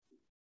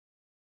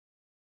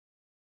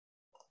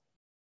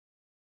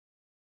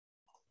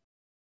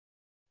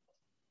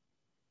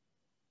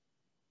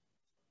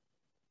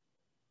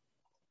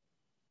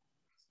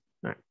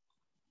 All right.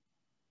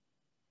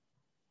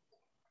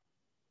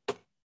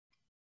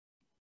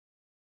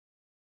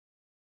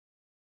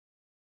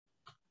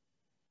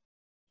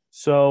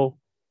 So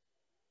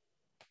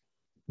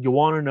you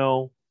want to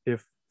know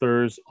if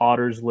there's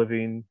otters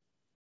living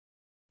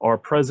or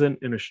present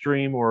in a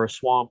stream or a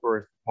swamp or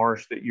a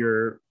marsh that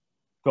you're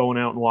going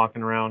out and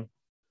walking around.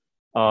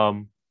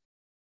 Um,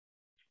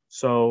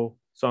 so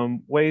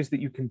some ways that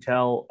you can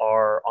tell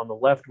are on the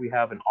left, we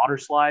have an otter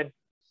slide.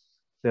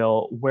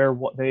 They'll where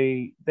what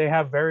they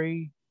have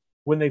very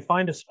when they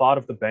find a spot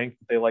of the bank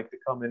that they like to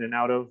come in and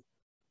out of,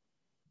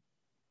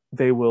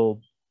 they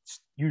will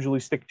usually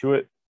stick to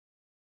it,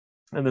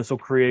 and this will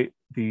create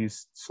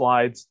these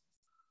slides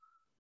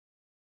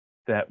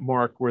that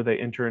mark where they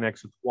enter and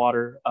exit the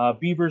water.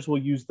 Beavers will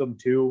use them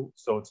too,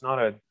 so it's not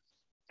an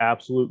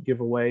absolute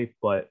giveaway,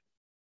 but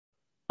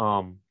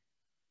um,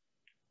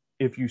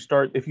 if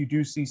you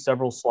do see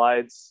several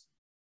slides,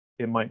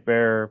 it might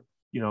bear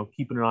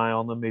keeping an eye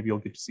on them. Maybe you'll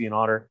get to see an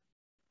otter.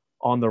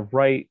 On the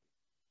right,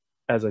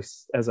 as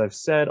I've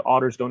said,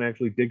 otters don't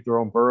actually dig their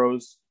own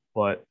burrows,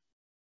 but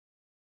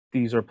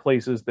these are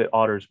places that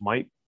otters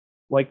might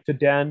like to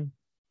den.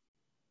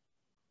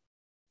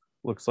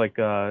 Looks like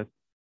a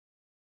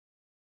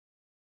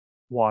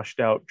washed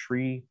out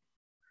tree.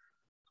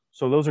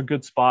 So those are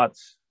good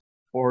spots.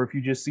 Or if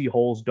you just see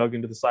holes dug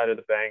into the side of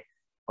the bank,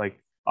 like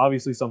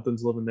obviously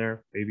something's living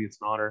there. Maybe it's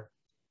an otter.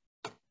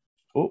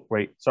 Oh,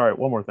 wait, sorry,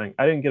 one more thing.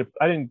 I didn't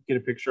get a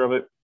picture of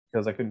it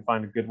because I couldn't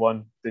find a good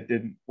one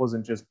that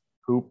wasn't just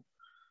poop,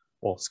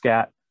 well,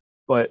 scat.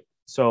 But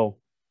so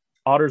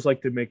otters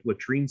like to make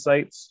latrine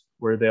sites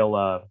where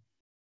they'll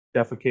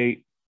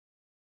defecate,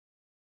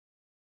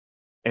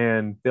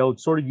 and they'll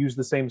sort of use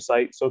the same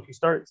site. So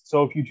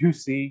if you do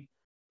see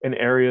an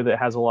area that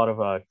has a lot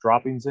of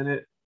droppings in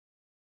it,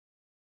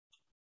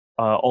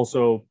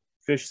 also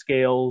fish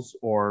scales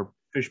or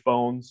fish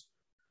bones,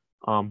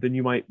 then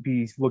you might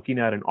be looking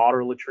at an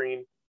otter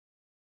latrine.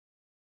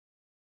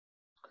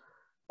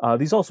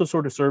 These also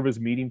sort of serve as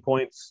meeting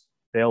points.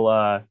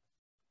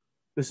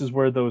 This is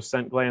where those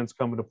scent glands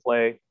come into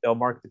play. They'll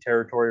mark the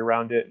territory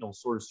around it, and it'll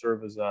sort of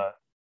serve as a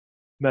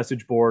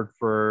message board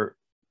for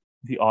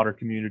the otter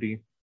community.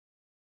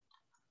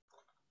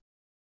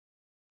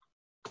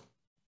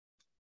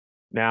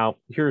 Now,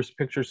 here's a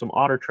picture of some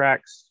otter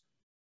tracks.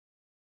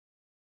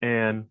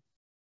 And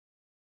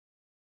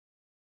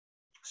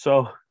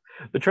so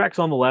the tracks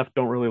on the left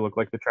don't really look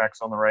like the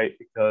tracks on the right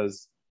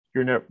because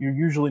you're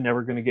usually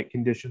never going to get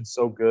conditions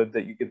so good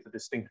that you get the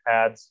distinct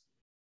pads.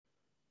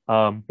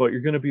 But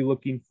you're going to be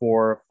looking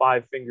for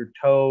five-fingered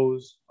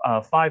toes,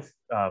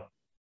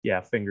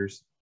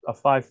 fingers, a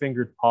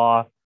five-fingered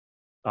paw,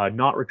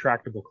 not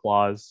retractable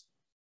claws.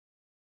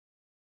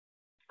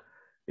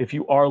 If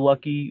you are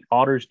lucky,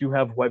 otters do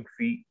have webbed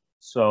feet,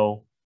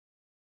 so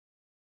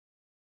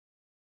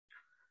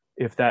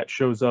if that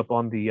shows up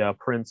on the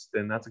prints,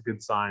 then that's a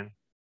good sign.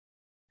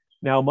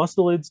 Now,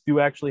 mustelids do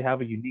actually have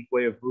a unique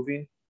way of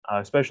moving,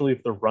 especially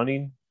if they're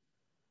running.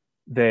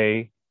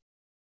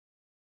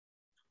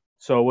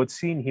 So what's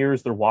seen here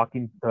is their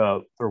walking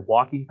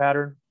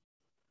pattern,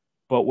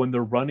 but when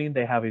they're running,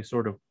 they have a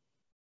sort of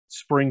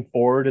spring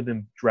forward and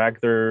then drag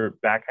their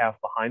back half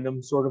behind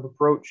them sort of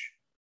approach.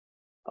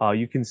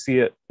 You can see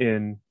it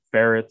in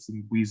ferrets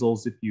and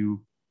weasels if you've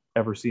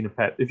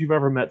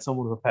ever met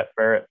someone with a pet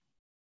ferret.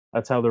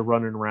 That's how they're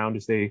running around,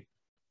 is they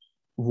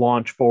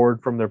launch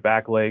forward from their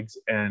back legs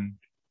and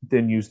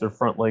then use their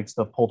front legs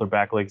to pull their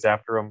back legs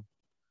after them.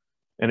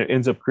 And it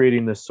ends up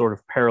creating this sort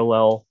of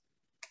parallel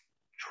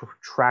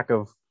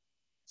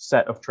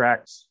set of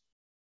tracks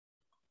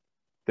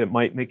that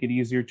might make it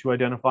easier to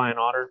identify an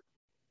otter.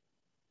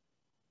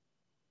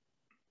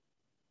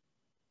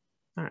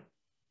 All right.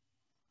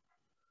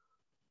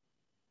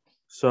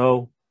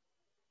 So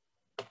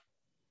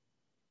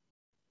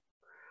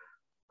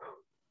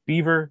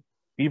beaver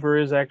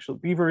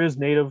is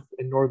native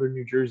in northern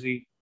New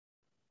Jersey.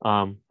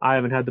 I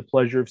haven't had the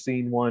pleasure of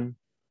seeing one,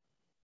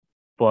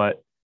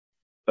 but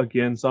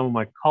again, some of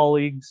my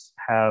colleagues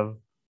have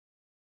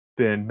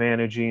been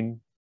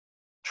managing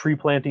tree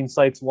planting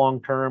sites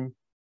long term,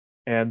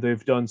 and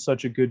they've done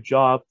such a good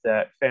job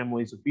that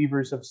families of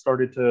beavers have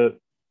started to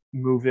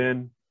move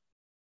in,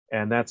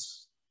 and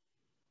that's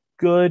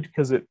good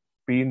because it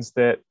means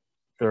that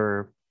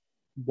their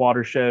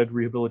watershed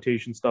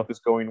rehabilitation stuff is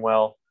going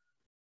well.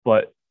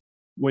 But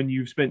when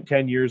you've spent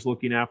 10 years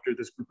looking after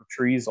this group of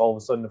trees, all of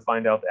a sudden to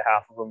find out that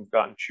half of them have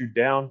gotten chewed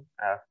down,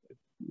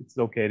 it's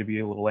okay to be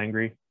a little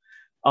angry.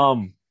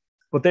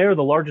 But they are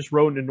the largest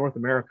rodent in North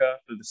America.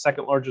 They're the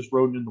second largest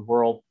rodent in the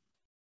world,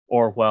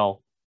 or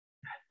well,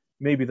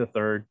 maybe the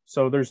third.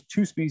 So there's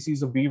two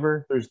species of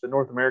beaver. There's the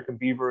North American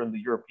beaver and the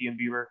European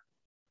beaver.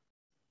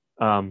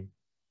 The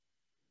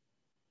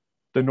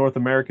North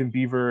American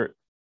beaver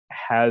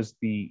has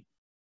the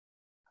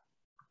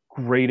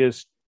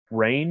greatest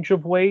range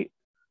of weight.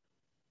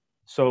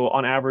 So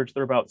on average,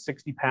 they're about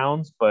 60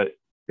 pounds, but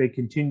they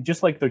continue,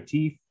 just like their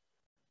teeth,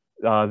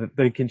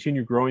 they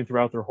continue growing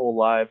throughout their whole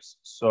lives.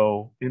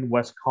 So in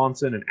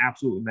Wisconsin, an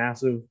absolutely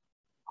massive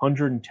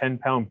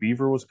 110-pound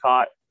beaver was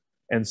caught,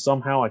 and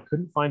somehow I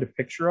couldn't find a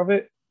picture of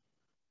it,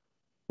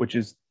 which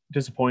is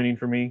disappointing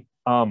for me.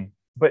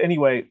 But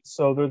anyway,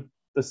 so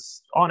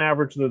on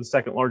average, they're the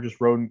second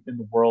largest rodent in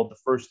the world. The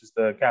first is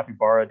the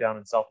capybara down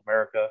in South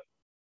America.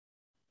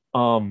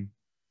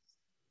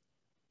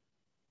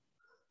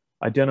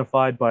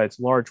 Identified by its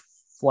large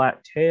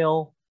flat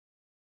tail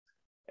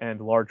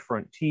and large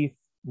front teeth.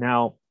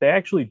 Now, they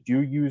actually do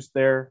use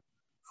their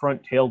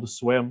front tail to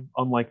swim,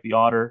 unlike the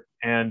otter,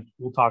 and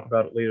we'll talk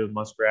about it later, the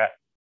muskrat.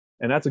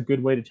 And that's a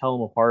good way to tell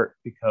them apart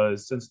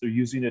because since they're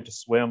using it to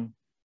swim,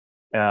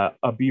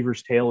 a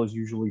beaver's tail is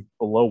usually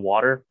below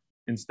water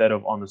instead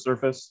of on the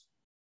surface.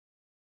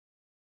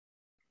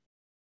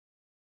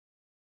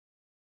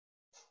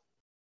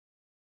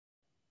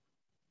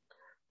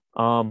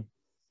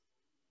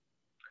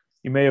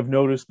 You may have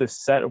noticed this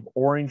set of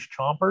orange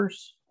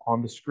chompers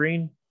on the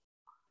screen,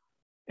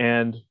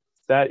 and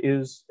that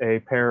is a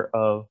pair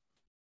of,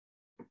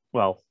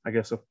 well, I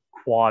guess a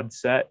quad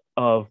set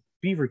of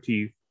beaver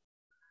teeth.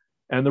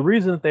 And the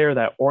reason that they are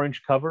that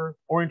orange colors,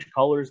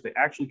 they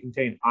actually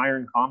contain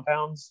iron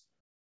compounds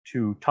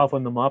to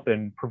toughen them up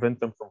and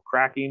prevent them from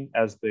cracking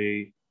as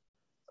they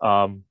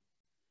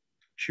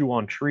chew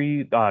on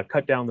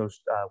cut down those,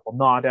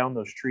 gnaw down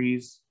those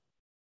trees.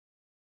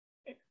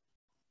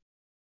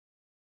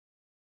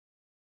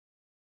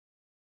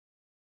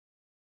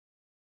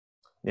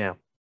 Yeah,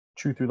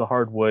 chew through the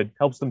hardwood,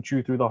 helps them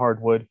chew through the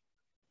hardwood.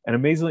 And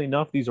amazingly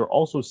enough, these are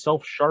also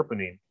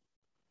self-sharpening.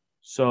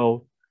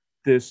 So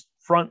this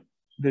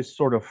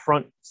sort of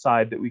front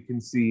side that we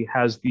can see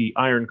has the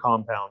iron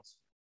compounds,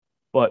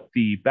 but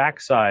the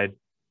back side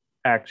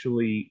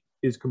actually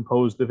is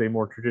composed of a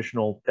more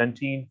traditional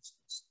dentine,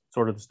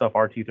 sort of the stuff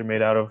our teeth are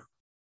made out of.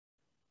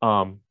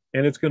 And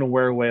it's going to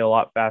wear away a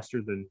lot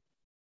faster than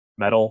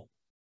metal.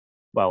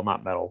 Well,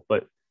 not metal,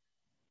 but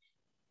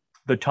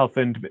the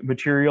toughened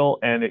material,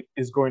 and it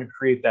is going to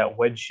create that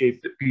wedge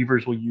shape that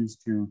beavers will use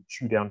to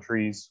chew down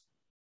trees.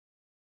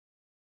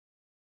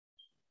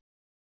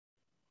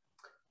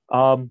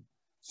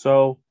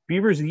 So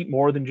beavers eat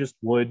more than just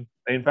wood.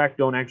 They, in fact,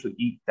 don't actually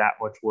eat that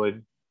much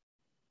wood.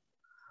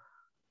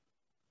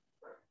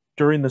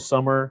 During the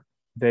summer,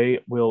 they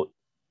will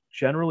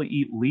generally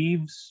eat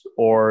leaves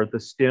or the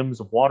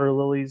stems of water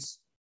lilies.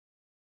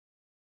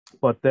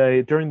 But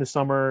during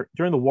the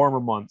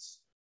warmer months,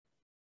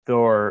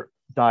 their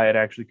diet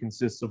actually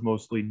consists of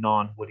mostly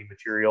non-woody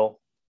material,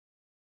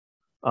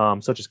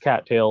 such as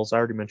cattails. I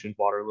already mentioned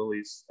water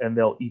lilies, and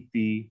they'll eat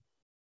the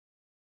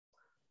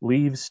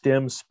leaves,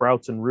 stems,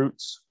 sprouts, and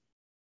roots.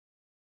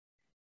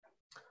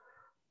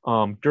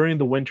 During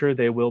the winter,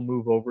 they will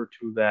move over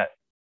to that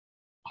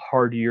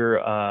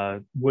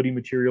hardier woody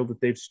material that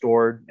they've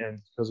stored,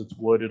 and because it's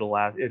wood, it'll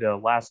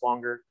last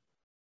longer.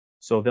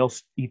 So they'll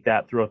eat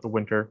that throughout the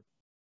winter.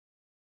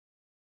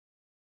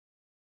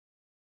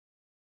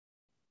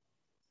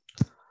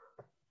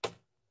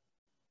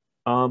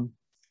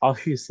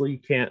 Obviously,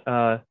 can't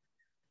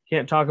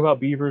talk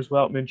about beavers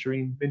without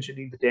mentioning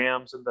the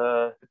dams and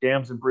the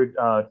dams and bridge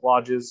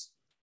lodges.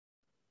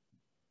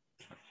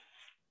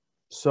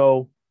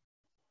 So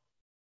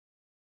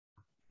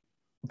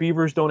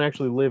beavers don't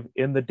actually live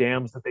in the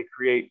dams that they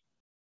create.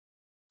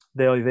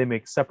 They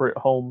make separate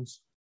homes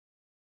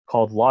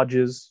called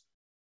lodges,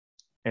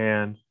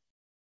 and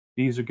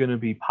these are going to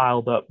be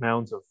piled up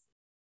mounds of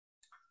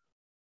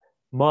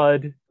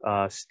mud,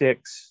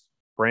 sticks,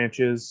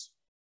 branches,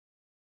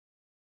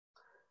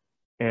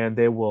 and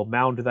they will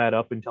mound that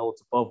up until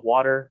it's above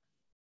water.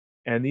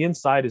 And the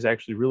inside is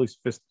actually really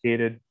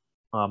sophisticated.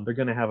 They're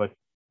going to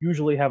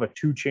usually have a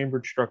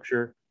two-chambered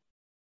structure.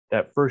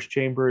 That first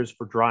chamber is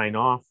for drying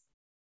off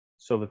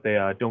so that they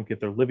don't get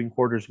their living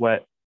quarters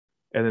wet.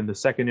 And then the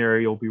second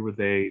area will be where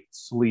they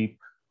sleep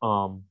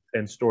and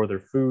store their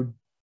food.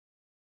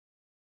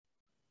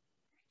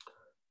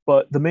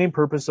 But the main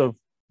purpose of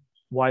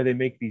why they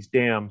make these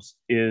dams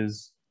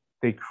is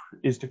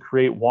to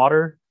create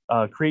water,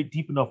 create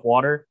deep enough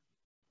water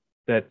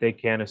that they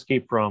can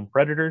escape from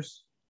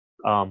predators.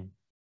 Let's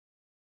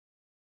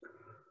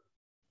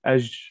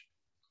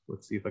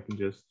see if I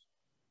can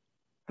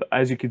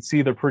as you can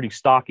see, they're pretty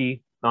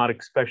stocky, not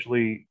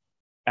especially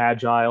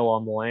agile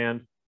on the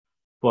land,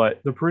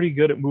 but they're pretty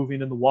good at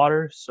moving in the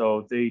water.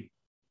 So they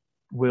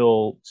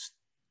will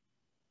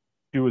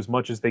do as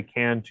much as they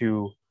can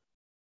to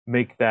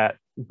make that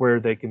where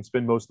they can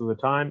spend most of the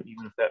time,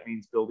 even if that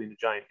means building a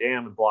giant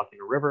dam and blocking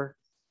a river.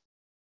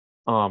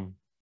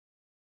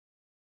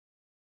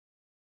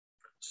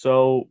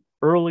 So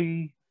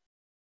earlier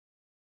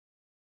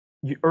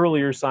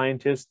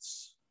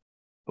scientists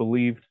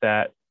believed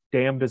that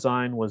dam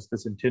design was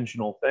this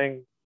intentional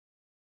thing,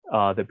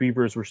 that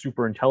beavers were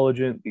super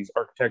intelligent, these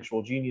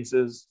architectural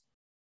geniuses.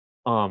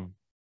 That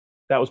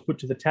was put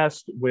to the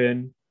test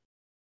when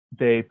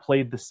they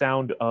played the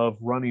sound of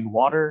running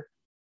water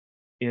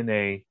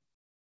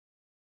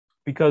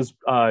because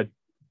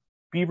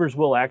beavers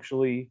will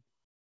actually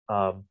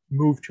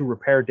move to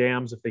repair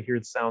dams if they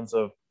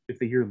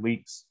hear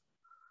leaks.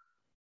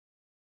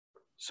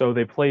 So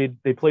they played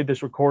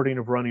this recording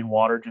of running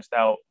water just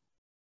out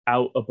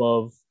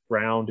above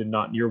ground and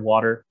not near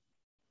water,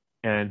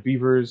 and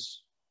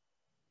beavers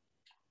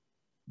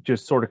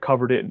just sort of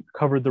covered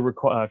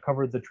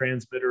the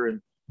transmitter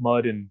in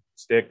mud and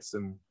sticks,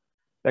 and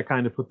that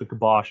kind of put the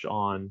kibosh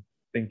on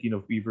thinking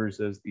of beavers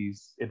as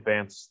these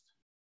advanced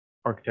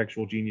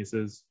architectural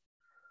geniuses.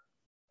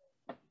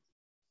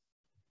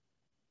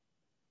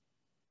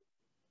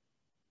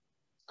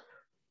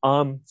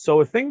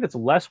 So a thing that's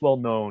less well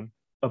known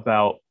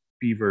about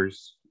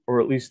beavers, or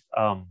at least,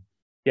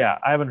 yeah,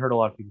 I haven't heard a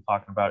lot of people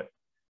talking about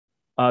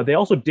it. They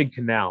also dig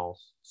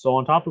canals. So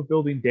on top of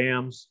building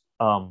dams,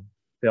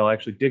 they'll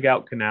actually dig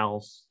out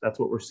canals. That's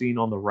what we're seeing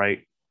on the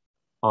right.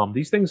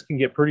 These things can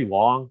get pretty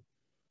long,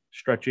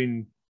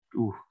 stretching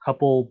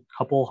couple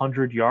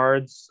hundred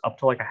yards up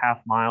to like a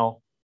half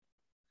mile.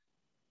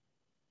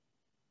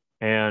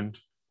 And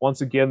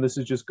once again, this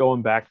is just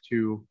going back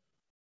to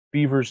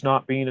beavers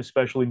not being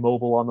especially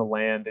mobile on the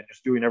land and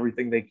just doing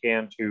everything they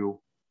can to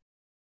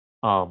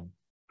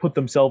put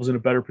themselves in a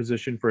better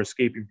position for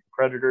escaping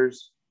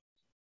predators,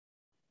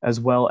 as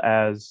well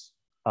as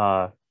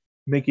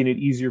making it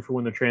easier for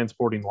when they're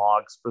transporting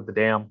logs for the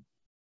dam.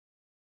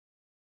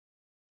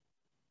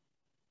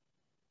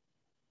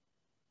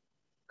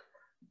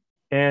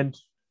 And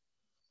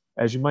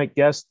as you might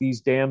guess,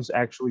 these dams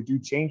actually do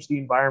change the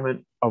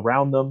environment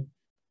around them.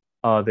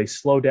 They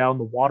slow down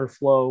the water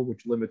flow,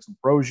 which limits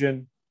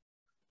erosion.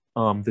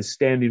 The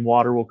standing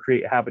water will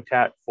create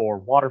habitat for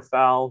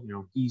waterfowl,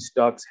 geese,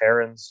 ducks,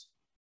 herons.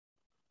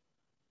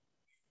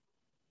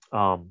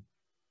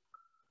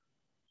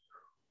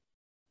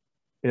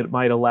 It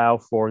might allow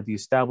for the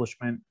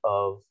establishment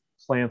of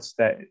plants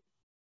that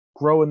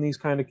grow in these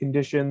kind of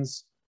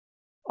conditions.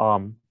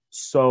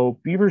 So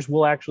beavers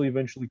will actually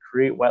eventually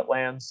create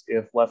wetlands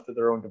if left to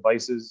their own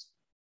devices.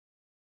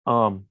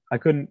 I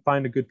couldn't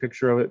find a good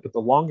picture of it, but the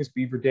longest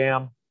beaver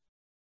dam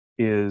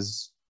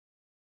it's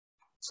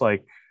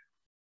like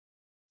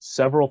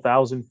several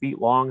thousand feet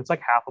long. It's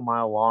like half a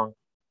mile long.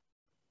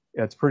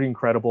 Yeah, it's pretty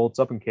incredible. It's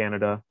up in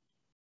Canada.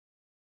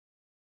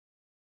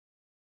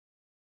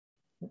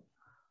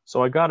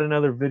 So I got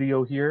another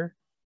video here,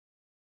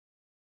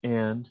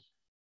 and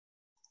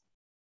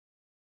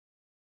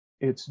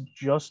it's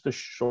just a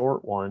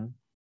short one.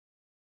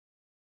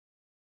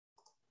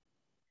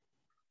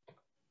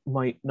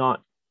 Might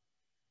not.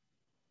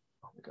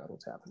 Oh my God,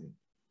 what's happening?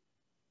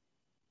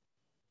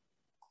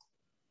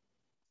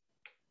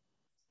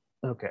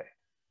 Okay.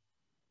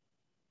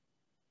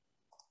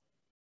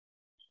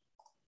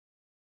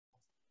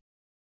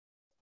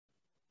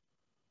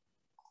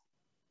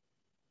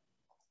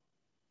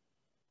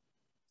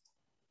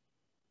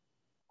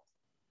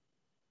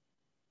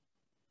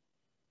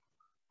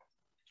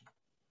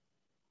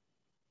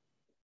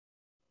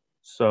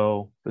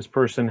 So this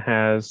person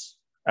has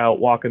out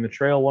walking the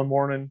trail one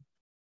morning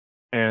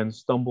and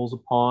stumbles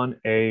upon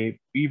a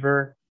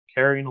beaver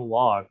carrying a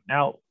log.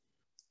 Now,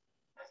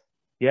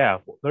 yeah,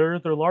 they're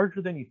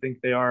larger than you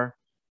think they are.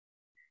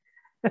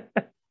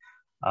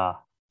 uh,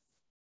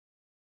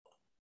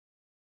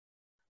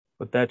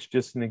 but that's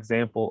just an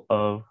example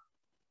of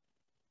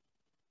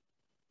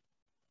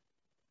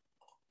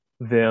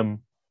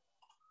them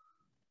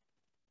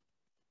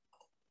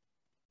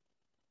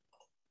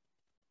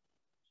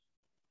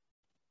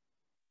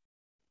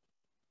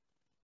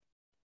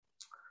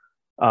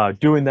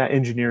doing that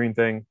engineering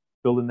thing,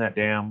 building that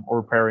dam or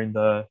repairing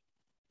the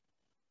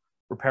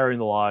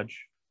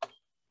lodge.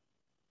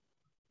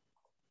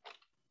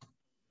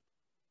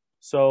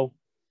 So,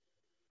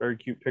 very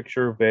cute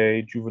picture of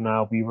a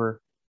juvenile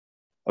beaver.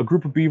 A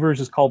group of beavers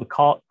is called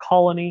a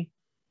colony.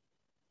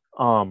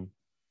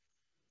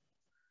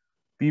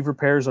 Beaver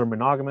pairs are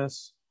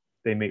monogamous.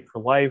 They mate for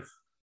life.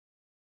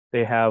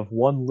 They have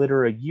one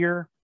litter a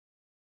year.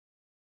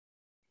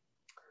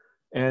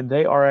 And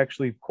they are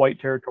actually quite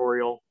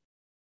territorial.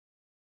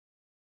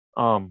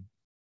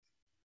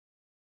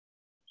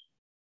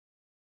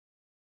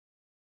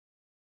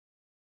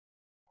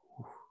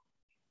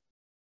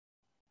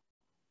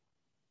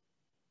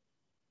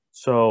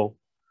 So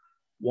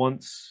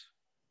once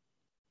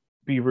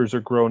beavers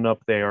are grown up,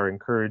 they are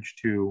encouraged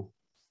to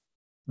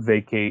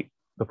vacate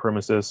the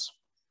premises.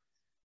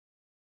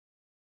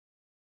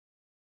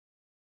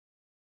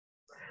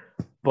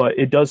 But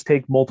it does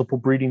take multiple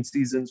breeding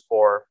seasons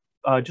for,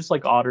 just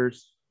like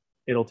otters,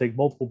 it'll take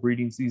multiple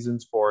breeding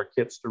seasons for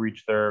kits to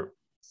reach their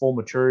full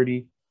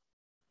maturity.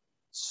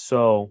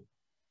 So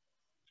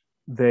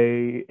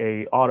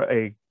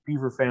a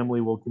beaver family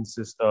will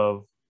consist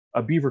of,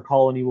 a beaver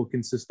colony will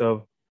consist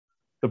of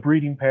the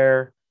breeding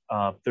pair,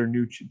 their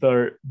new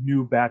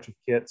batch of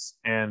kits,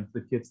 and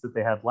the kits that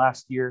they had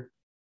last year.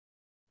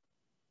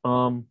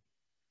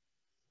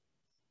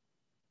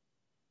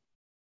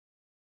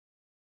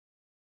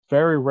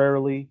 Very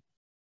rarely,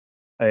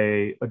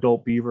 a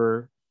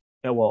newly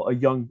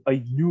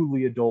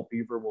adult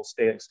beaver will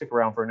stick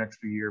around for an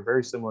extra year.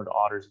 Very similar to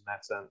otters in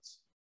that sense.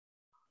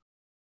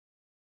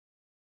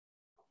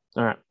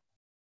 All right.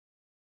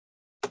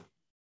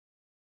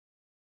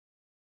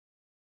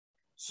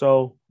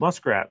 So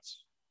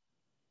muskrats,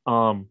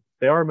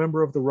 they are a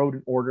member of the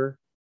rodent order,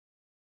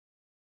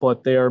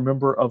 but they are a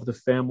member of the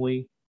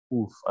family.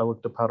 Oof, I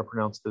looked up how to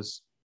pronounce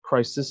this.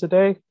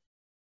 Chrysicidae,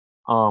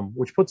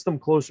 which puts them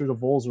closer to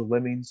voles or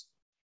lemmings.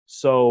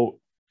 So,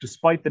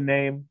 despite the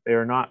name, they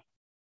are not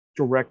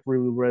directly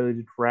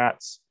related to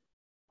rats.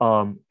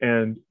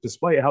 And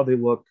despite how they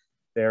look,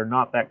 they are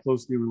not that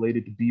closely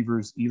related to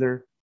beavers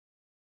either.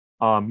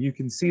 You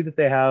can see that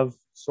they have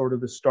sort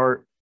of the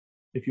start.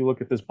 If you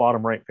look at this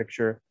bottom right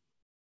picture,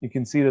 you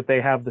can see that they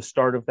have the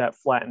start of that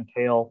flattened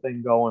tail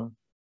thing going.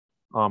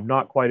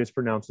 Not quite as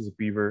pronounced as a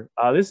beaver.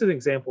 This is an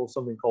example of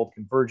something called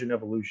convergent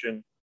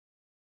evolution,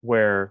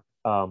 where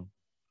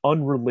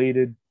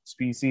unrelated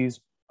species,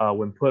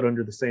 when put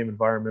under the same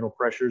environmental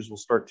pressures, will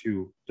start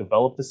to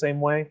develop the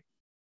same way.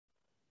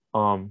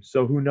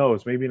 So who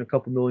knows? Maybe in a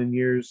couple million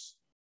years,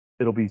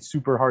 it'll be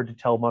super hard to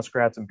tell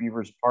muskrats and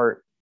beavers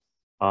apart.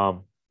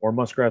 Or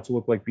muskrats will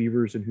look like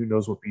beavers, and who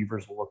knows what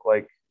beavers will look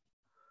like.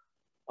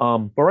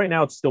 But right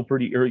now, it's still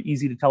pretty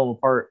easy to tell them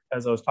apart.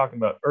 As I was talking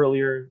about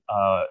earlier,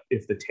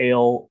 if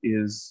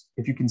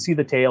you can see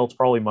the tail, it's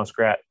probably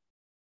muskrat.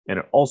 And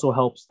it also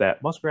helps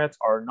that muskrats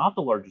are not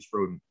the largest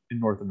rodent in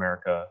North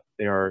America.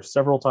 They are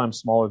several times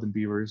smaller than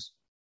beavers.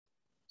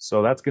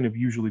 So that's going to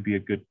usually be a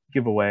good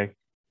giveaway.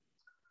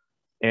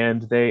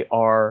 And they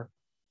are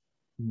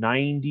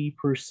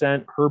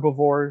 90%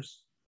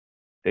 herbivores.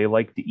 They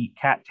like to eat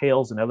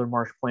cattails and other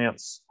marsh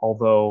plants,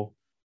 although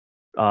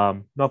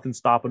nothing's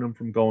stopping them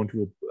from going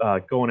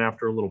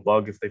after a little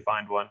bug if they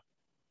find one.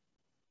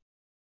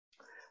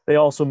 They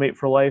also mate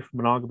for life,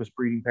 monogamous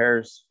breeding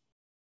pairs.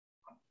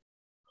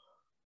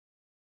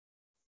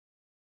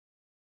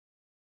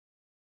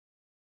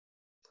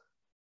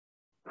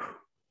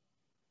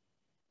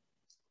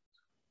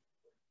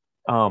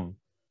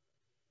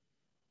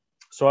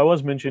 So I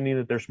was mentioning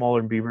that they're smaller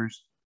than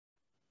beavers.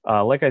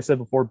 Like I said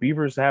before,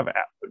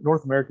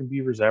 North American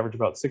beavers average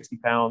about 60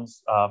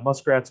 pounds.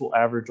 Muskrats will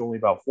average only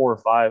about 4 or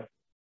 5.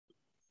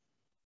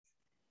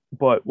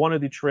 But one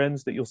of the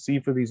trends that you'll see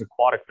for these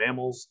aquatic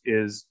mammals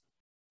is,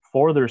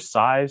 for their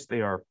size,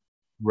 they are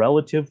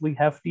relatively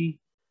hefty,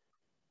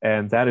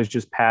 and that is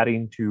just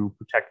padding to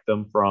protect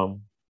them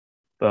from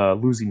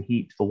losing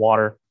heat to the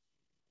water.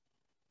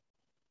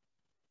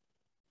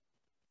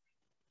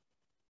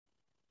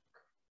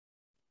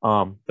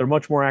 They're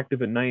much more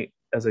active at night.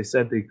 As I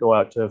said, they go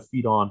out to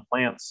feed on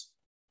plants.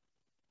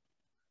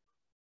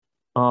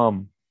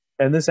 And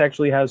this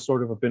actually has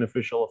sort of a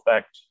beneficial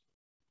effect.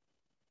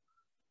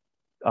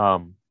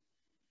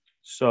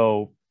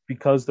 So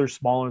because they're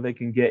smaller, they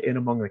can get in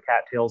among the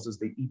cattails as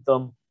they eat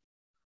them,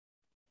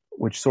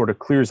 which sort of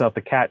clears out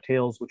the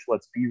cattails, which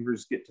lets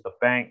beavers get to the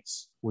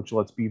banks, which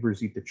lets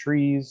beavers eat the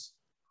trees.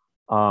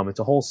 It's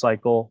a whole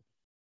cycle,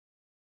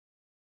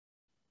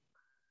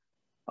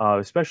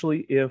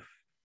 especially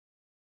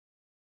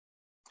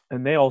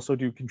and they also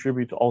do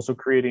contribute to also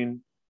creating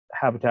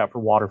habitat for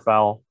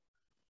waterfowl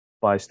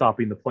by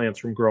stopping the plants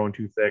from growing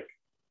too thick.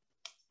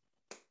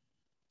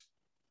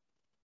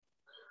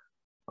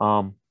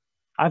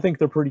 I think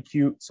they're pretty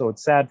cute, so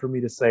it's sad for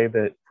me to say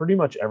that pretty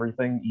much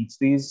everything eats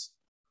these.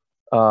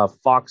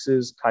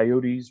 Foxes,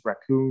 coyotes,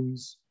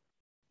 raccoons,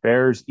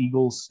 bears,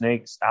 eagles,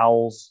 snakes,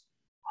 owls,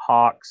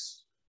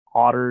 hawks,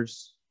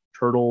 otters,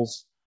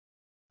 turtles.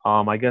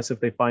 I guess if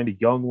they find a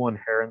young one,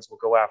 herons will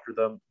go after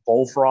them.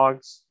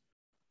 Bullfrogs,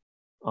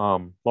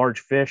 large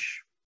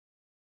fish,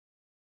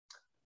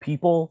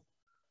 people.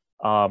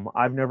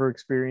 I've never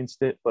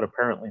experienced it, but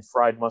apparently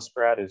fried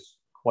muskrat is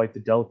quite the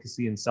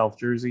delicacy in South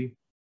Jersey.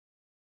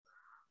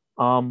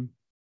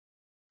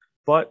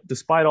 But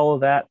despite all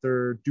of that,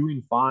 they're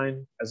doing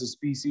fine as a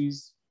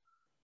species.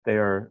 They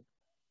are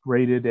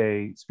rated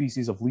a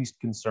species of least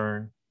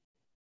concern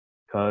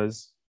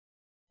because,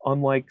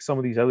 unlike some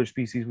of these other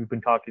species we've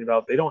been talking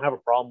about, they don't have a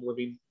problem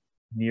living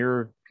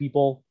near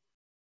people.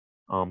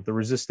 They're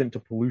resistant to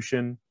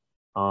pollution.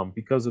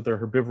 Because of their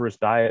herbivorous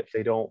diet,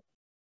 they don't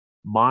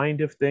mind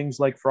if things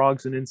like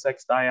frogs and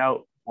insects die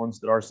out, ones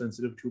that are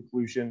sensitive to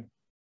pollution.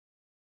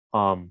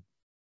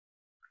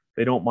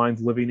 They don't mind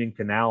living in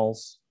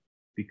canals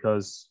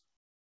because,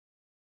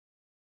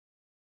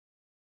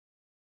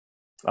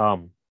 they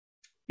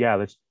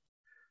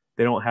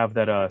don't have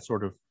that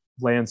sort of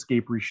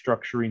landscape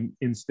restructuring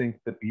instinct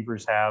that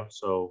beavers have,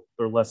 so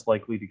they're less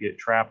likely to get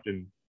trapped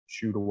and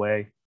shoot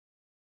away.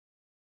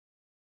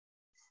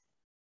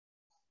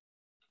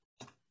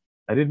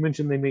 I did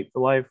mention they mate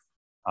for life.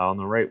 On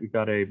the right, we've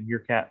got a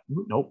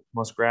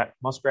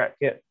muskrat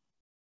kit.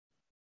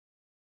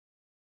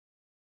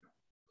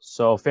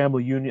 So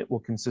family unit will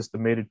consist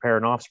of mated pair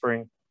and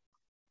offspring.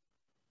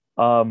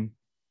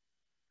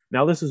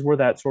 Now this is where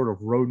that sort of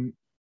rodent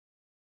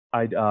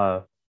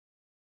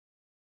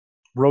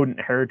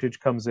heritage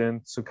comes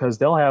in. So because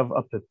they'll have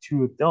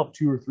 2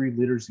 or 3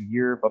 litters a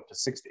year of up to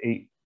 6 to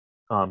 8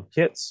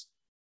 kits.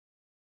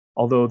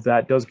 Although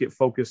that does get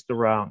focused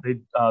around,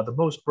 the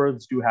most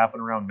births do happen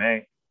around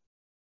May.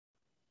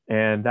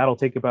 and that'll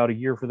take about a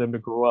year for them to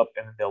grow up,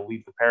 and then they'll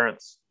leave the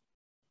parents.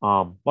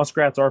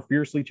 Muskrats are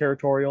fiercely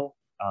territorial.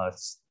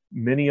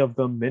 Many of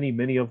them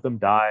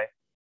die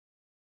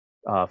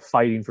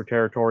fighting for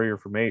territory or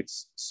for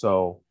mates.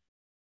 So,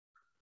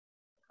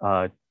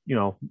 you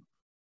know,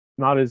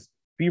 not as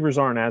beavers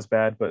aren't as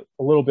bad, but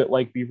a little bit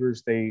like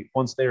beavers.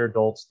 Once they're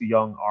adults, the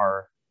young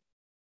are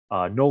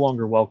no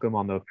longer welcome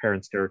on the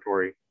parents'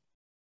 territory.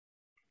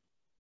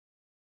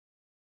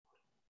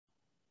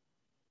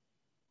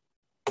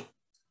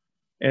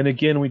 And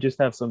again, we just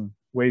have some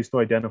ways to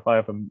identify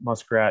if a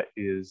muskrat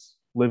is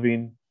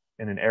living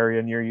in an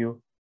area near you.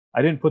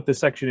 I didn't put this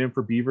section in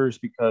for beavers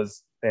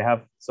because they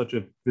have such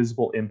a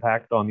visible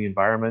impact on the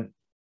environment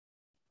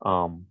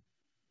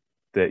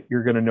that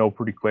you're going to know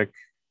pretty quick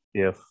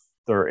if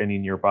there are any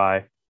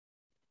nearby.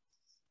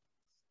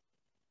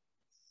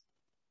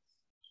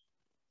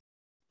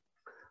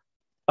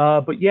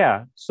 But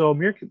yeah, so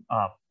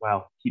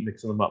wow, keep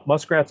mixing them up.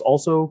 Muskrats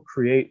also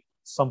create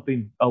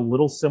something a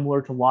little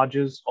similar to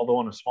lodges, although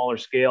on a smaller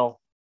scale.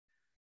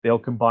 They'll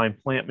combine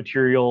plant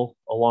material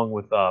along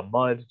with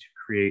mud to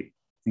create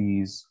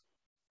these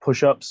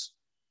push-ups.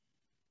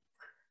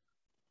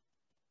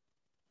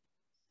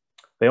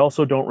 They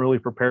also don't really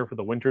prepare for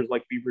the winters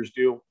like beavers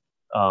do.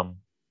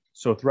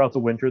 So throughout the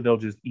winter, they'll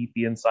just eat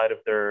the inside of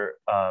their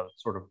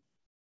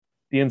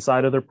the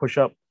inside of their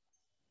push-up.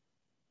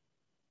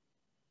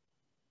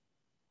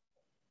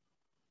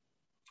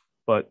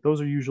 But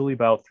those are usually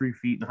about 3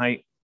 feet in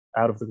height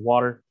out of the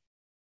water.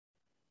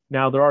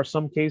 Now, there are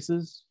some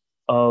cases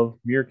of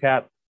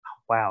meerkat,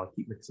 wow, I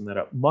keep mixing that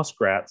up,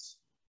 muskrats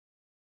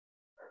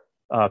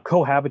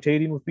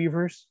cohabitating with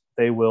beavers.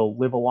 They will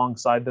live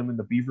alongside them in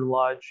the beaver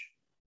lodge,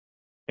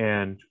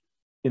 and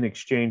in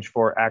exchange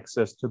for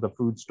access to the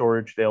food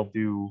storage, they'll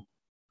do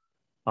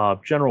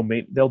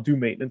they'll do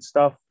maintenance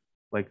stuff,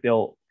 like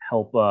they'll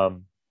help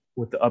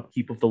with the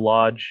upkeep of the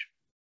lodge.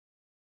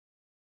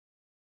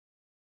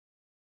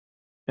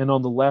 And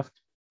on the left,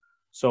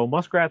 so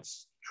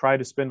muskrats try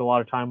to spend a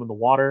lot of time in the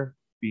water,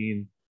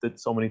 being that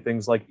so many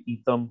things like to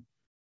eat them.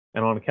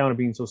 And on account of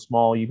being so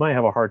small, you might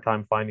have a hard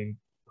time finding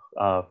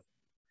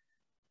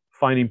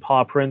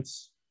paw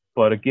prints.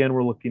 But again,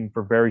 we're looking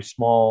for very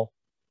small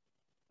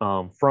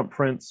front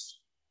prints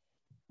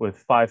with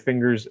 5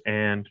 fingers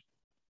and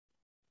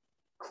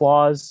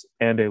claws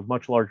and a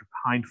much larger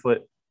hind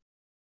foot.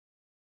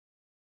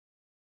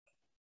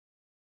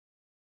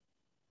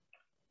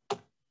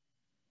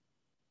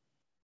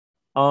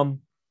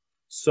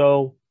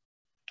 So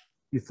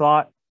you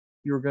thought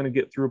you were going to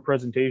get through a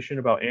presentation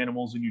about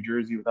animals in New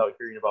Jersey without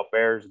hearing about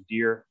bears and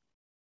deer,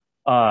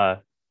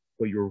 but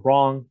you were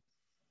wrong.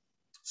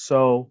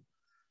 So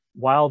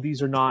while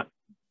these are not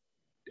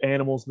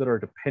animals that are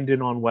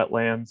dependent on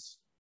wetlands,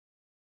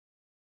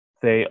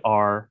 they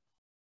are,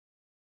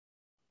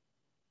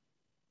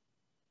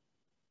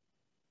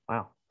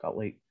 wow, got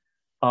late.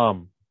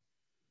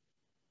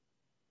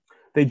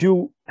 They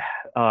do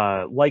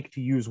like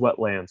to use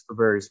wetlands for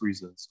various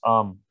reasons.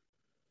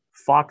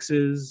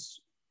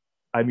 Foxes,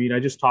 I mean, I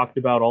just talked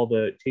about all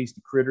the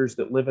tasty critters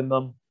that live in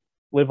them,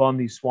 live on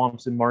these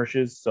swamps and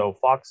marshes. So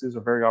foxes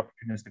are very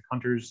opportunistic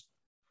hunters.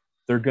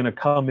 They're going to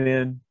come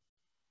in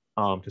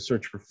to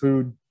search for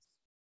food,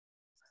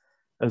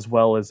 as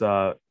well as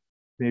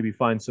maybe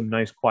find some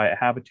nice quiet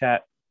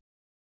habitat.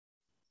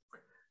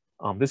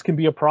 This can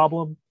be a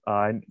problem.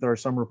 There are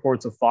some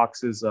reports of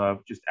foxes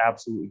just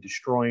absolutely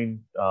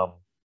destroying,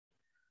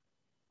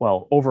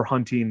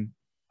 overhunting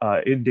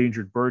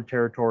endangered bird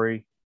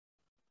territory.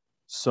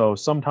 So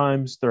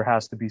sometimes there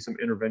has to be some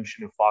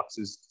intervention if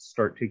foxes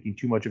start taking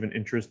too much of an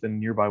interest in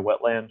nearby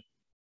wetland.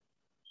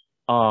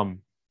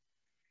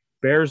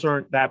 Bears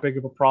aren't that big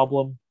of a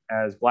problem,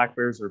 as black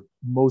bears are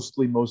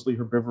mostly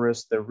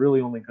herbivorous. They're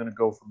really only going to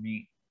go for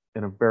meat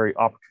in a very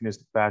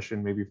opportunistic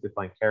fashion, maybe if they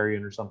find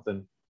carrion or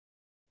something.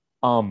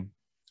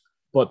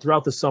 But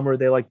throughout the summer,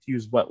 they like to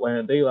use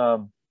wetland. They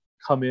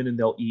come in and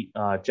they'll eat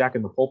jack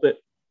in the pulpit.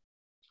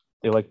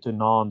 They like to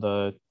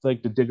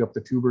dig up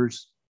the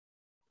tubers,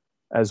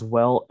 as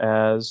well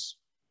as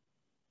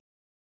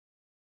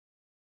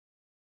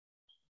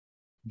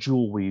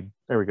jewelweed.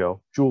 There we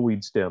go,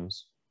 jewelweed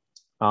stems.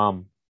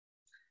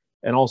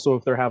 And also,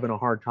 if they're having a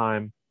hard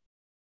time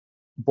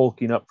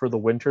bulking up for the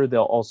winter,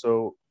 they'll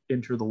also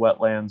enter the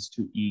wetlands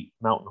to eat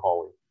mountain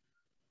holly,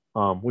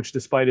 which,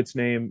 despite its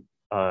name,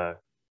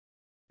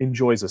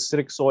 enjoys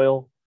acidic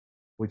soil,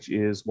 which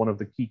is one of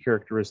the key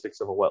characteristics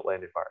of a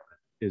wetland environment,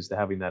 is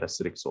having that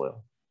acidic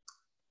soil.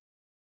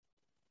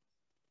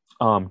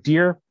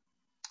 Deer.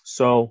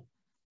 So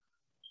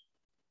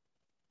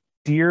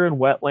deer in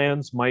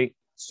wetlands might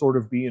sort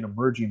of be an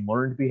emerging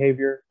learned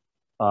behavior.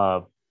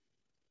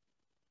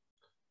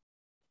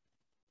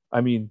 I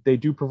mean, they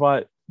do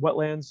provide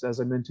wetlands, as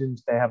I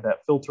mentioned, they have that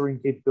filtering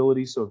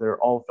capability, so they're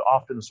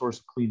often a source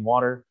of clean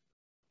water.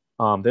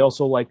 They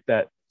also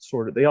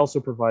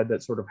provide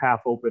that sort of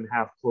half open,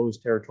 half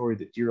closed territory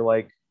that deer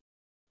like.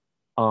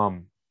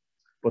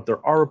 But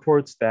there are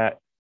reports that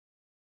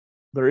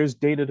there is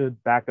data to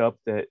back up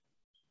that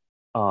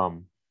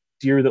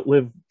deer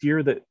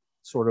that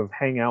sort of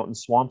hang out in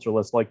swamps are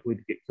less likely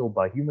to get killed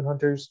by human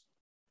hunters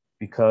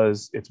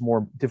because it's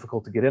more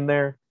difficult to get in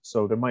there.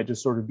 So there might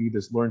just sort of be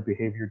this learned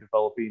behavior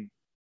developing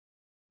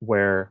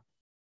where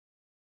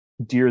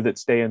deer that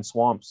stay in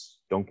swamps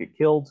don't get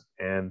killed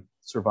and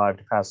survive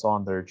to pass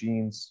on their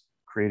genes,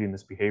 creating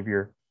this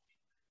behavior.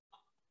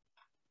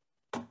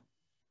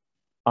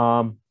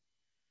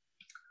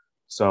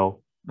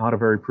 So not a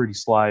very pretty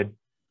slide.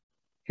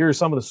 Here are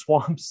some of the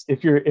swamps.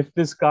 If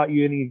this got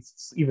you any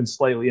even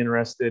slightly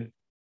interested,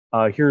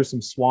 here are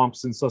some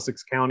swamps in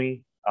Sussex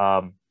County.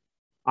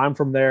 I'm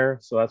from there,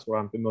 so that's what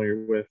I'm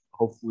familiar with.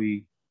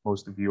 Hopefully,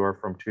 most of you are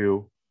from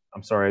too.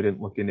 I'm sorry I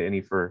didn't look into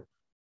any for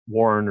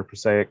Warren or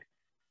Passaic,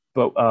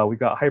 but we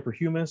got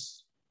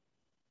hyperhumus,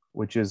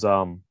 which is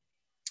to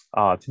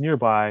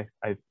nearby.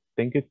 I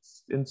think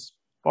it's in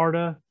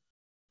Sparta,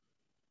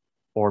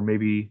 or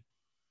maybe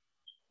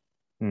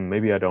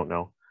I don't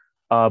know.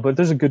 But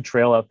there's a good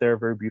trail out there,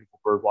 very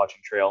beautiful bird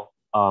watching trail.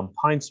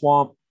 Pine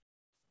Swamp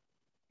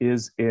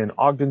is in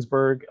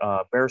Ogdensburg.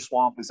 Bear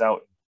Swamp is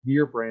out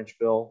near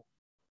Branchville.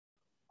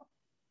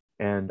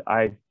 And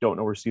I don't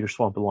know where Cedar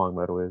Swamp and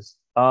Longmeadow is.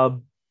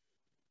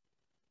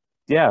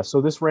 Yeah, so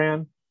this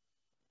ran,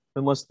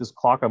 unless this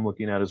clock I'm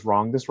looking at is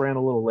wrong, this ran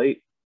a little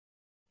late,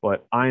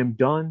 but I am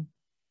done.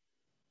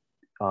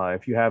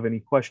 If you have any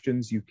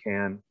questions, you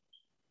can